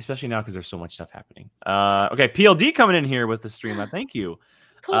 Especially now because there's so much stuff happening. Okay, PLD coming in here with the stream. Thank you.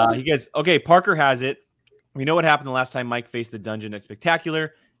 You guys. Okay, Parker has it. We know what happened the last time Mike faced the dungeon at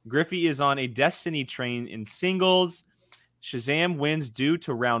Spectacular. Griffey is on a Destiny train in singles. Shazam wins due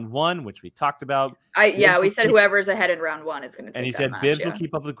to round 1, which we talked about. We said whoever's ahead in round 1 is going to take. And he said Bibbs will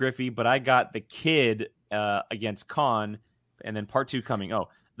keep up with Griffey, but I got the kid against Khan, and then part 2 coming. Oh,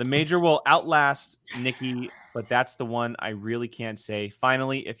 the major will outlast Nikki, but that's the one I really can't say.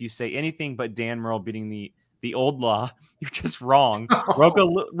 Finally, if you say anything but Dan Merle beating the old law, you're just wrong.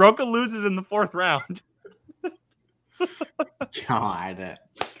 Roka loses in the 4th round. God.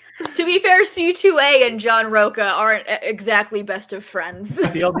 To be fair, C2A and John Roca aren't exactly best of friends.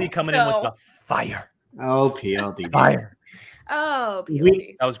 PLD coming in with the fire. Oh, PLD. Fire. Oh,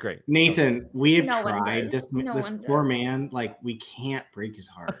 PLD. That was great. Nathan, we have tried. This poor man, like, we can't break his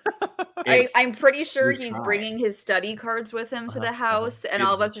heart. I'm pretty sure he's bringing his study cards with him to the house, and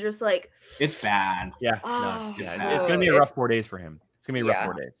all of us are just like... It's bad. Yeah. It's going to be a rough 4 days for him. It's going to be a rough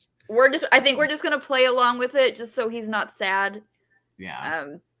 4 days. I think we're just gonna play along with it, just so he's not sad. Yeah.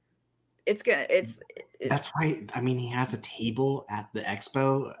 That's why. I mean, he has a table at the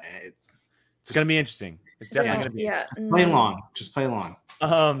expo. It's gonna be interesting. It's definitely gonna be. Yeah. Play along. Just play along.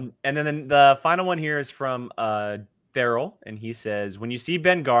 And then the final one here is from Daryl, and he says, "When you see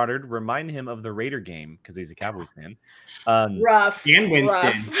Ben Goddard, remind him of the Raider game because he's a Cowboys fan." Rough. And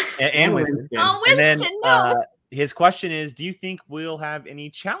Winston. And Winston. Oh, Winston, no. His question is, do you think we'll have any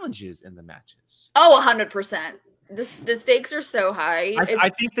challenges in the matches? Oh, 100%. The stakes are so high. I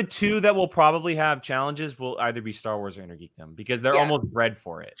think the 2 that will probably have challenges will either be Star Wars or Intergeekdom because they're almost bred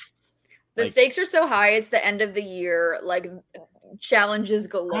for it. The stakes are so high. It's the end of the year. Like, challenges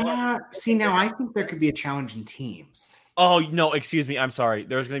galore. See, now I think there could be a challenge in teams. Oh, no, excuse me. I'm sorry.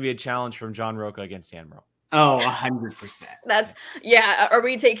 There's going to be a challenge from John Roca against Dan Merle. Oh, 100%.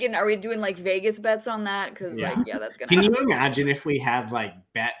 Are we doing like Vegas bets on that? Because that's gonna Can you imagine if we had like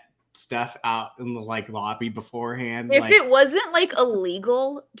bet stuff out in the like lobby beforehand? If it wasn't like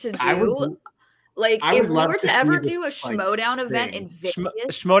illegal to do, if we were to ever do a Schmodown event in Vegas,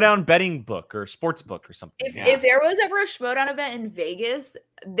 Schmodown betting book or sports book or something. If there was ever a Schmodown event in Vegas,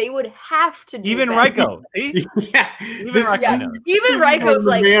 they would have to do even Ryko. Even Ryko's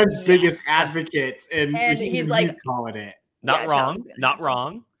like the man's biggest advocates, and he's like calling it. Not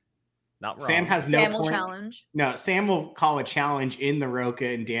wrong. Sam has Sam no will point. Challenge. No, Sam will call a challenge in the Roca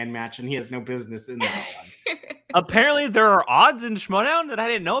and Dan match, and he has no business in that one. Apparently, there are odds in Schmodown that I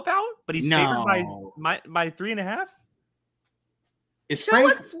didn't know about, but he's favored by 3.5. Is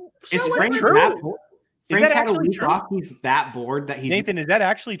Frank true? Is that actually true? He's that bored that he's Nathan. Is that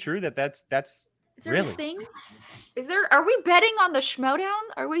actually true? That's is there a thing? Are we betting on the Schmodown?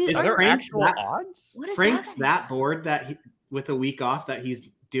 Is there actual odds? What is Frank's that bored that he, with a week off, that he's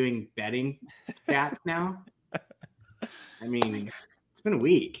doing betting stats now? I mean, it's been a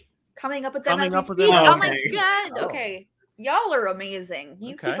week. Coming up with them as we speak. Oh my god. Okay. Y'all are amazing.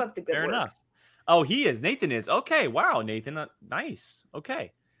 You keep up the good work. Enough. Oh, he is. Nathan is. Okay. Wow, Nathan. Nice.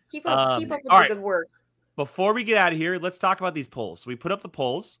 Okay. Keep up with the good work. Before we get out of here, let's talk about these polls. So we put up the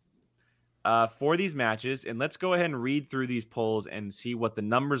polls for these matches, and let's go ahead and read through these polls and see what the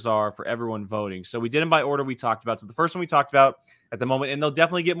numbers are for everyone voting. So we did them by order we talked about. So the first one we talked about at the moment, and they'll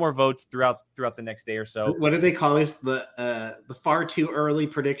definitely get more votes throughout the next day or so. What do they call this? The far too early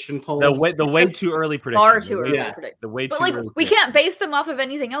prediction polls. The way too early prediction. Far too early prediction. The way but too early. We can't base them off of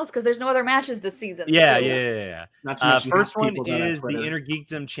anything else because there's no other matches this season. Yeah. Not to mention first one is the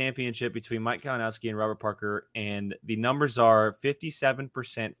Intergeekdom Championship between Mike Kalinowski and Robert Parker, and the numbers are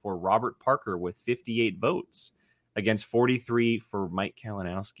 57% for Robert Parker with 58 votes against 43 for Mike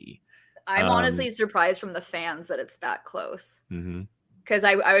Kalinowski. I'm honestly surprised from the fans that it's that close. Mm-hmm. Because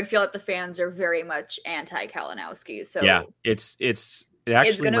I would feel like the fans are very much anti-Kalinowski. So yeah, it's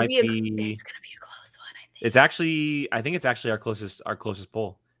gonna be a close one. I think it's actually our closest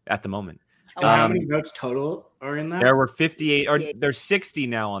poll at the moment. How many votes total are in that? There were 58, or there's 60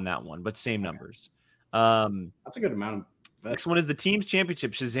 now on that one, but same numbers. That's a good amount of Next one is the team's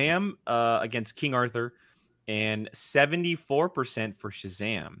championship. Shazam against King Arthur, and 74% for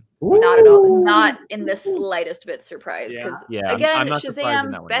Shazam. Not at all. Not in the slightest bit surprised. Yeah. Again, I'm not surprised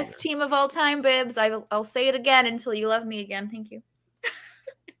in that Shazam, one best either. team of all time, Bibs. I'll say it again until you love me again. Thank you.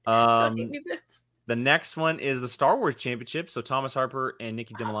 Don't hate me, Bibs. The next one is the Star Wars Championship. So Thomas Harper and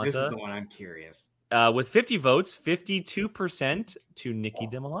Nikki DeMolanta. This is the one I'm curious. With 50 votes, 52% to Nikki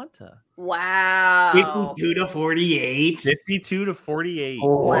DeMolanta. Wow. 52 to 48. 52 to 48.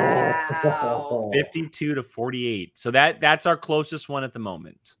 Wow. 52 to 48. So that's our closest one at the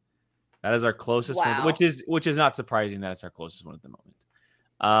moment. That is our closest one, which is not surprising that it's our closest one at the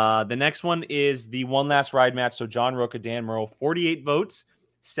moment. The next one is the one last ride match. So John Roca, Dan Murrell, 48 votes,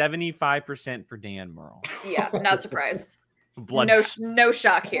 75% for Dan Murrell. Yeah, not surprised. Blood. No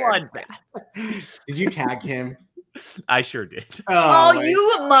shock here. Did you tag him? I sure did. Oh,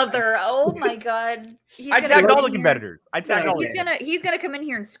 you mother! Oh my God! I tagged all the competitors. He's gonna come in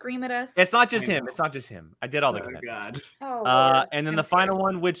here and scream at us. It's not just him. It's not just him. I did all the competitors. God. Oh, and then the final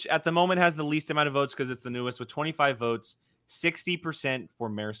one, which at the moment has the least amount of votes because it's the newest, with 25 votes, 60% for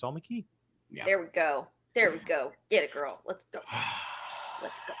Marisol McKee. Yeah. There we go. Get it, girl. Let's go.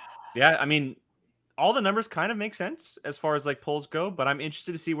 Yeah, I mean, all the numbers kind of make sense as far as like polls go, but I'm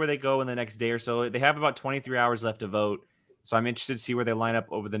interested to see where they go in the next day or so. They have about 23 hours left to vote, so I'm interested to see where they line up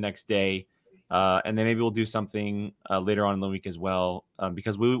over the next day, and then maybe we'll do something later on in the week as well,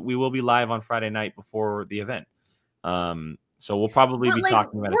 because we will be live on Friday night before the event. So we'll probably be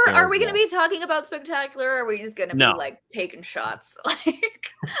talking about it. Are we going to be talking about Spectacular, or are we just going to be like taking shots?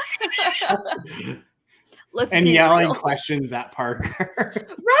 Like, let's and be yelling real. Questions at Parker.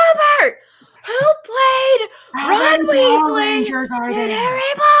 Robert, who played Ron Weasley in Harry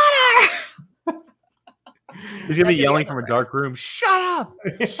Potter? He's going to be yelling from a dark room. Shut up!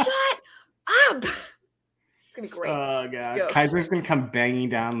 Shut up! It's gonna be great. Oh God, Kaiser's gonna come banging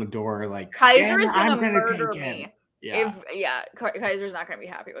down the door like Kaiser is gonna murder me. Yeah. Kaiser's not gonna be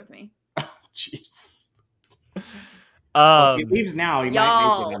happy with me. Oh jeez. If he leaves now, he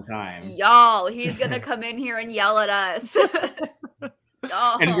might make it on time. Y'all, he's gonna come in here and yell at us.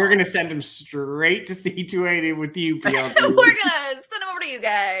 And we're gonna send him straight to C280 with you, PLB. We're gonna send him over to you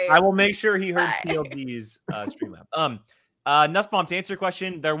guys. I will make sure he heard PLB's Streamlab. Nussbaum, to answer your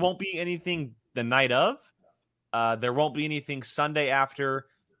question, there won't be anything the night of. There won't be anything Sunday after.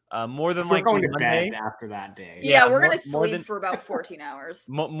 More than likely, going to Monday. bed after that day. Yeah, we're gonna sleep for about 14 hours.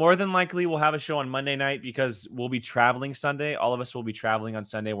 More than likely, we'll have a show on Monday night because we'll be traveling Sunday. All of us will be traveling on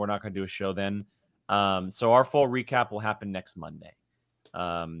Sunday. We're not going to do a show then. So our full recap will happen next Monday,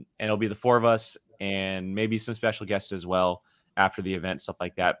 and it'll be the four of us and maybe some special guests as well after the event, stuff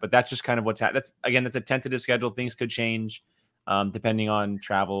like that. But that's just kind of what's happening. That's a tentative schedule. Things could change depending on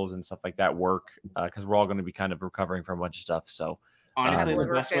travels and stuff like that. Work because we're all going to be kind of recovering from a bunch of stuff. So. Honestly, the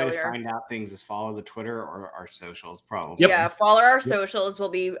best way to find out things is follow the Twitter or our socials, probably. Yep. Yeah, follow our socials. We'll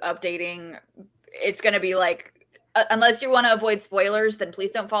be updating. It's going to be like, unless you want to avoid spoilers, then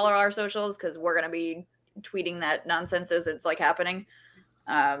please don't follow our socials because we're going to be tweeting that nonsense as it's like happening.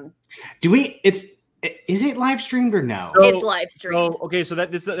 Is it live streamed or no? It's live streamed. Okay, so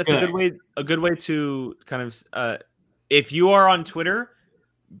that's a good way to kind of if you are on Twitter,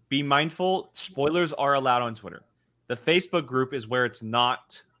 be mindful. Spoilers are allowed on Twitter. The Facebook group is where it's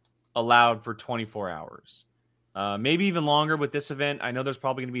not allowed for 24 hours, maybe even longer with this event. I know there's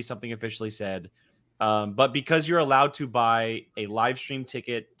probably going to be something officially said, but because you're allowed to buy a live stream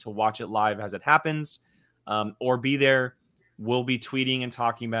ticket to watch it live as it happens, or be there, we'll be tweeting and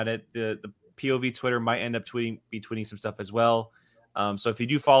talking about it. The POV Twitter might end up tweeting some stuff as well. So if you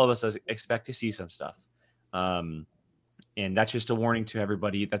do follow us, expect to see some stuff. And that's just a warning to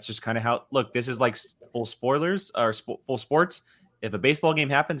everybody. That's just kind of how, look, this is like full spoilers or full sports. If a baseball game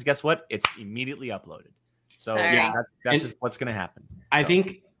happens, guess what? It's immediately uploaded. So yeah, that's what's going to happen. I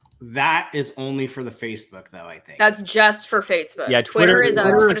think that is only for the Facebook though. I think that's just for Facebook. Yeah. Twitter's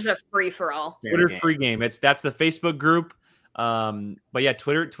a free for all. Twitter's free game. That's the Facebook group. But yeah,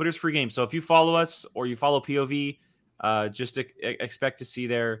 Twitter's free game. So if you follow us or you follow POV, just expect to see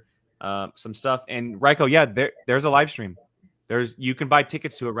there some stuff. And Ryko, yeah, there's a live stream. You can buy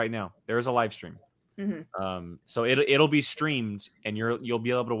tickets to it right now. There is a live stream. Mm-hmm. So it'll be streamed, and you'll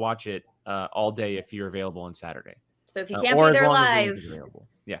be able to watch it all day if you're available on Saturday. So if you can't be there live,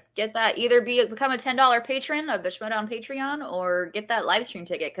 get that. Either become a $10 patron of the Schmodown Patreon, or get that live stream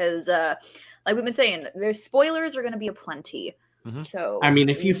ticket because, like we've been saying, there's spoilers are going to be aplenty. Mm-hmm. So I mean,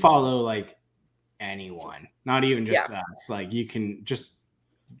 if you follow like anyone, not even just us, like you can just.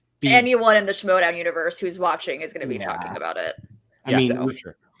 Anyone in the Schmodown universe who's watching is going to be talking about it. I mean, so. for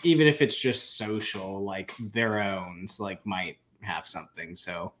sure. Even if it's just social, like their own, like might have something.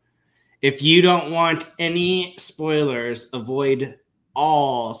 So if you don't want any spoilers, avoid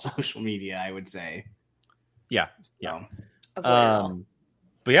all social media, I would say. Yeah. So, Yeah. Avoid it all.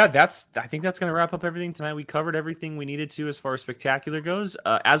 But yeah, I think that's going to wrap up everything tonight. We covered everything we needed to as far as Spectacular goes.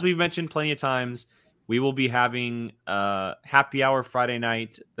 As we've mentioned plenty of times, we will be having happy hour Friday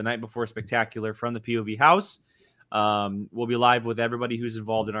night, the night before Spectacular, from the POV house. We'll be live with everybody who's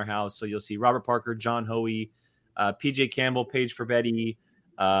involved in our house. So you'll see Robert Parker, John Hoey, PJ Campbell, Paige for Betty,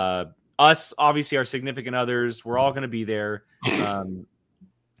 us, obviously our significant others. We're all going to be there.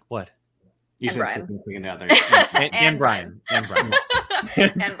 What? You And said Brian. significant other. And Brian. And Brian.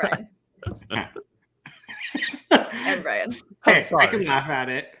 And Brian. And Brian. Hey, sorry. I can laugh at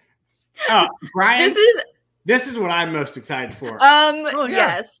it. Oh, Brian, this is what I'm most excited for. yeah.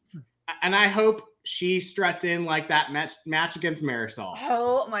 Yes. And I hope she struts in like that match against Marisol.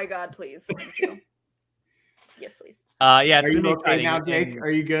 Oh my God, please. Thank you. Yes, please. Yeah, Are it's you going to be okay exciting. now, Jake? And- Are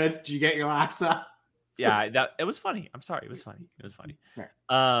you good? Did you get your laughs up? yeah, it was funny. I'm sorry. It was funny. Right.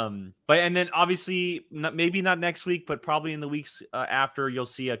 But and then obviously maybe not next week, but probably in the weeks after, you'll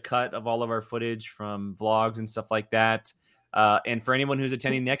see a cut of all of our footage from vlogs and stuff like that. And for anyone who's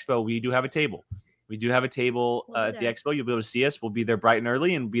attending the expo, we do have a table. We do have a table at the expo. You'll be able to see us. We'll be there bright and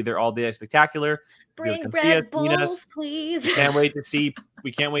early and be there all day at Spectacular. Bring come see us, Red meet us. Bulls, please.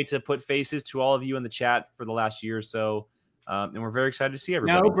 We can't wait to put faces to all of you in the chat for the last year or so. And we're very excited to see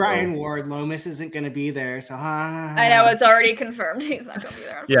everybody. No, Brian Ward. Lomas isn't going to be there. So, I know it's already confirmed. He's not going to be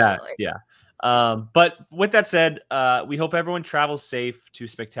there, unfortunately. Yeah. But with that said, we hope everyone travels safe to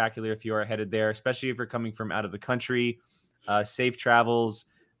Spectacular if you are headed there, especially if you're coming from out of the country. Safe travels.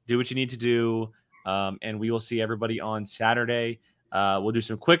 Do what you need to do. And we will see everybody on Saturday. We'll do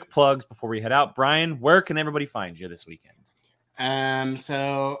some quick plugs before we head out. Brian, where can everybody find you this weekend?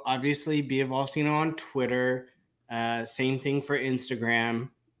 So obviously Be a Volcano on Twitter. Same thing for Instagram.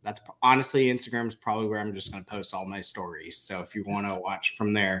 That's honestly, Instagram is probably where I'm just going to post all my stories. So if you want to watch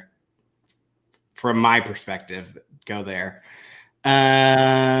from there, from my perspective, go there.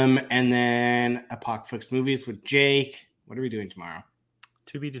 And then Apocalypse Movies with Jake. What are we doing tomorrow?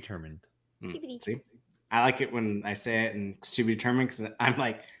 To be determined. See, I like it when I say it and it's to be determined because I'm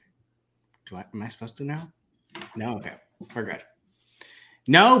like, am I supposed to know? No, okay, we're good.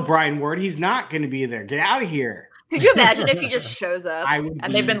 No, Brian Ward, he's not going to be there. Get out of here. Could you imagine if he just shows up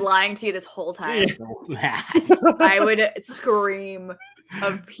and they've been lying to you this whole time? so mad. I would scream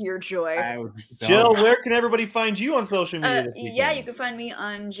of pure joy. I would be so Jill, mad. where can everybody find you on social media this weekend? Yeah, you can find me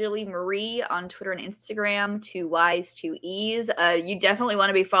on Jilly Marie on Twitter and Instagram, 2 Y's, 2 E's. You definitely want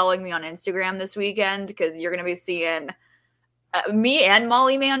to be following me on Instagram this weekend because you're going to be seeing me and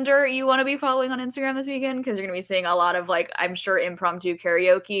Molly Mander. You want to be following on Instagram this weekend because you're going to be seeing a lot of, like, I'm sure, impromptu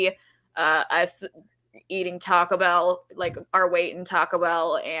karaoke, us eating Taco Bell, like our weight in Taco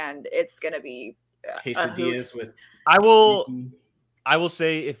Bell, and it's going to be quesadillas with. I will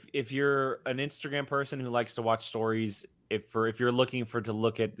say if you're an Instagram person who likes to watch stories, if you're looking to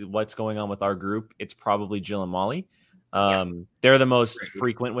look at what's going on with our group, it's probably Jill and Molly. They're the most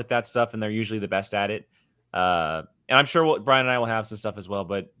frequent with that stuff, and they're usually the best at it. And I'm sure Brian and I will have some stuff as well,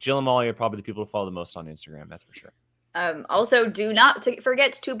 but Jill and Molly are probably the people to follow the most on Instagram. That's for sure. Also, do not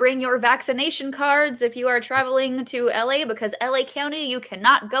forget to bring your vaccination cards if you are traveling to LA, because LA County, you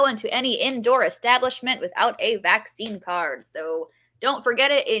cannot go into any indoor establishment without a vaccine card. So don't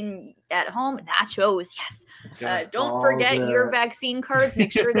forget it at home. Nachos, yes. Don't forget your vaccine cards.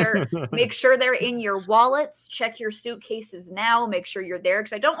 Make sure they're in your wallets. Check your suitcases now. Make sure you're there,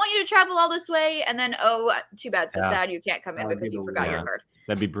 because I don't want you to travel all this way and then too bad, so sad you can't come in because you forgot your card.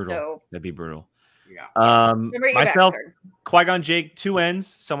 That'd be brutal. So, That'd be brutal. Yeah. Myself, Qui-Gon Jake, 2 N's.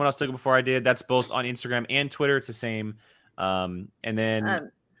 Someone else took it before I did. That's both on Instagram and Twitter. It's the same. And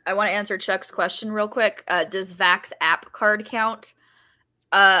then I want to answer Chuck's question real quick. Does Vax app card count?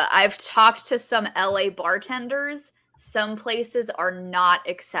 I've talked to some LA bartenders. Some places are not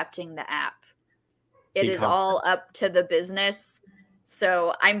accepting the app. It is all up to the business.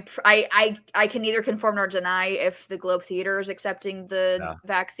 So I can neither confirm nor deny if the Globe Theater is accepting the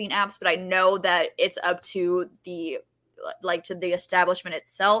vaccine apps, but I know that it's up to the establishment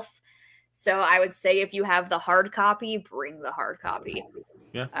itself. So I would say if you have the hard copy, bring the hard copy.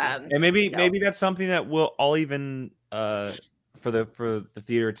 Yeah, and maybe that's something that we'll all even for the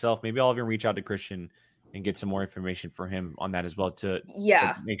theater itself. Maybe I'll even reach out to Christian and get some more information for him on that as well to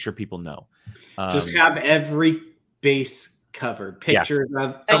make sure people know. Just have every base covered. Pictures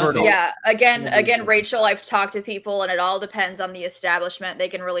of Again, Rachel, I've talked to people, and it all depends on the establishment. They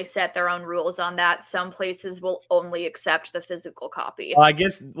can really set their own rules on that. Some places will only accept the physical copy. I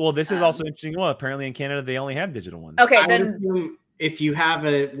guess. Well, this is also interesting. Well, apparently in Canada they only have digital ones. Okay, I then would assume if you have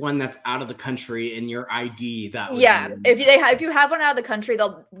one that's out of the country in your ID, that would be if you have one out of the country,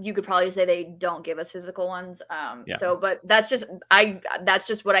 you could probably say they don't give us physical ones. So, but that's just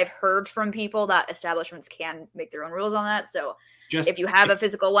what I've heard from people, that establishments can make their own rules on that. So, if you have a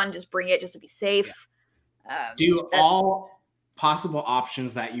physical one, just bring it just to be safe. Do all possible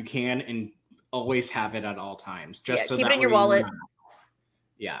options that you can, and always have it at all times. Just so keep that it in your way wallet.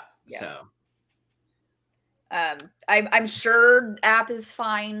 Yeah. So. I'm sure app is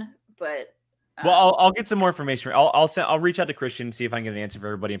fine, but well, I'll get some more information. I'll reach out to Christian and see if I can get an answer for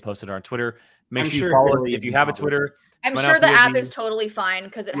everybody and post it on our Twitter. Make sure you follow us if you have a Twitter. I'm sure the app is totally fine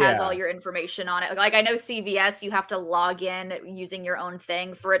because it has all your information on it. Like I know CVS, you have to log in using your own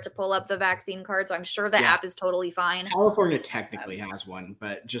thing for it to pull up the vaccine card. So I'm sure the app is totally fine. California technically has one,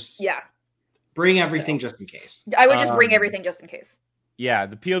 but just yeah, bring everything just in case. I would just bring everything just in case. Yeah,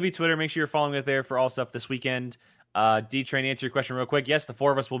 the POV Twitter, make sure you're following it there for all stuff this weekend. D-Train, answer your question real quick. Yes, the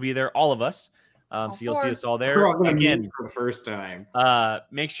 4 of us will be there, all of us. So you'll see us all there. We're all gonna meet for the first time.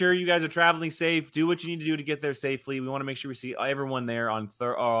 Make sure you guys are traveling safe. Do what you need to do to get there safely. We want to make sure we see everyone there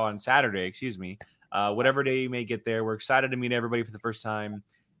on Saturday, excuse me. Whatever day you may get there. We're excited to meet everybody for the first time.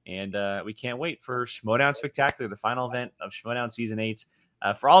 And we can't wait for Schmoedown Spectacular, the final event of Schmoedown Season 8.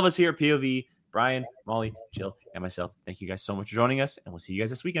 For all of us here at POV, Brian, Molly, Jill, and myself, thank you guys so much for joining us, and we'll see you guys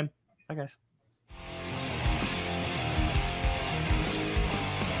this weekend. Bye, guys.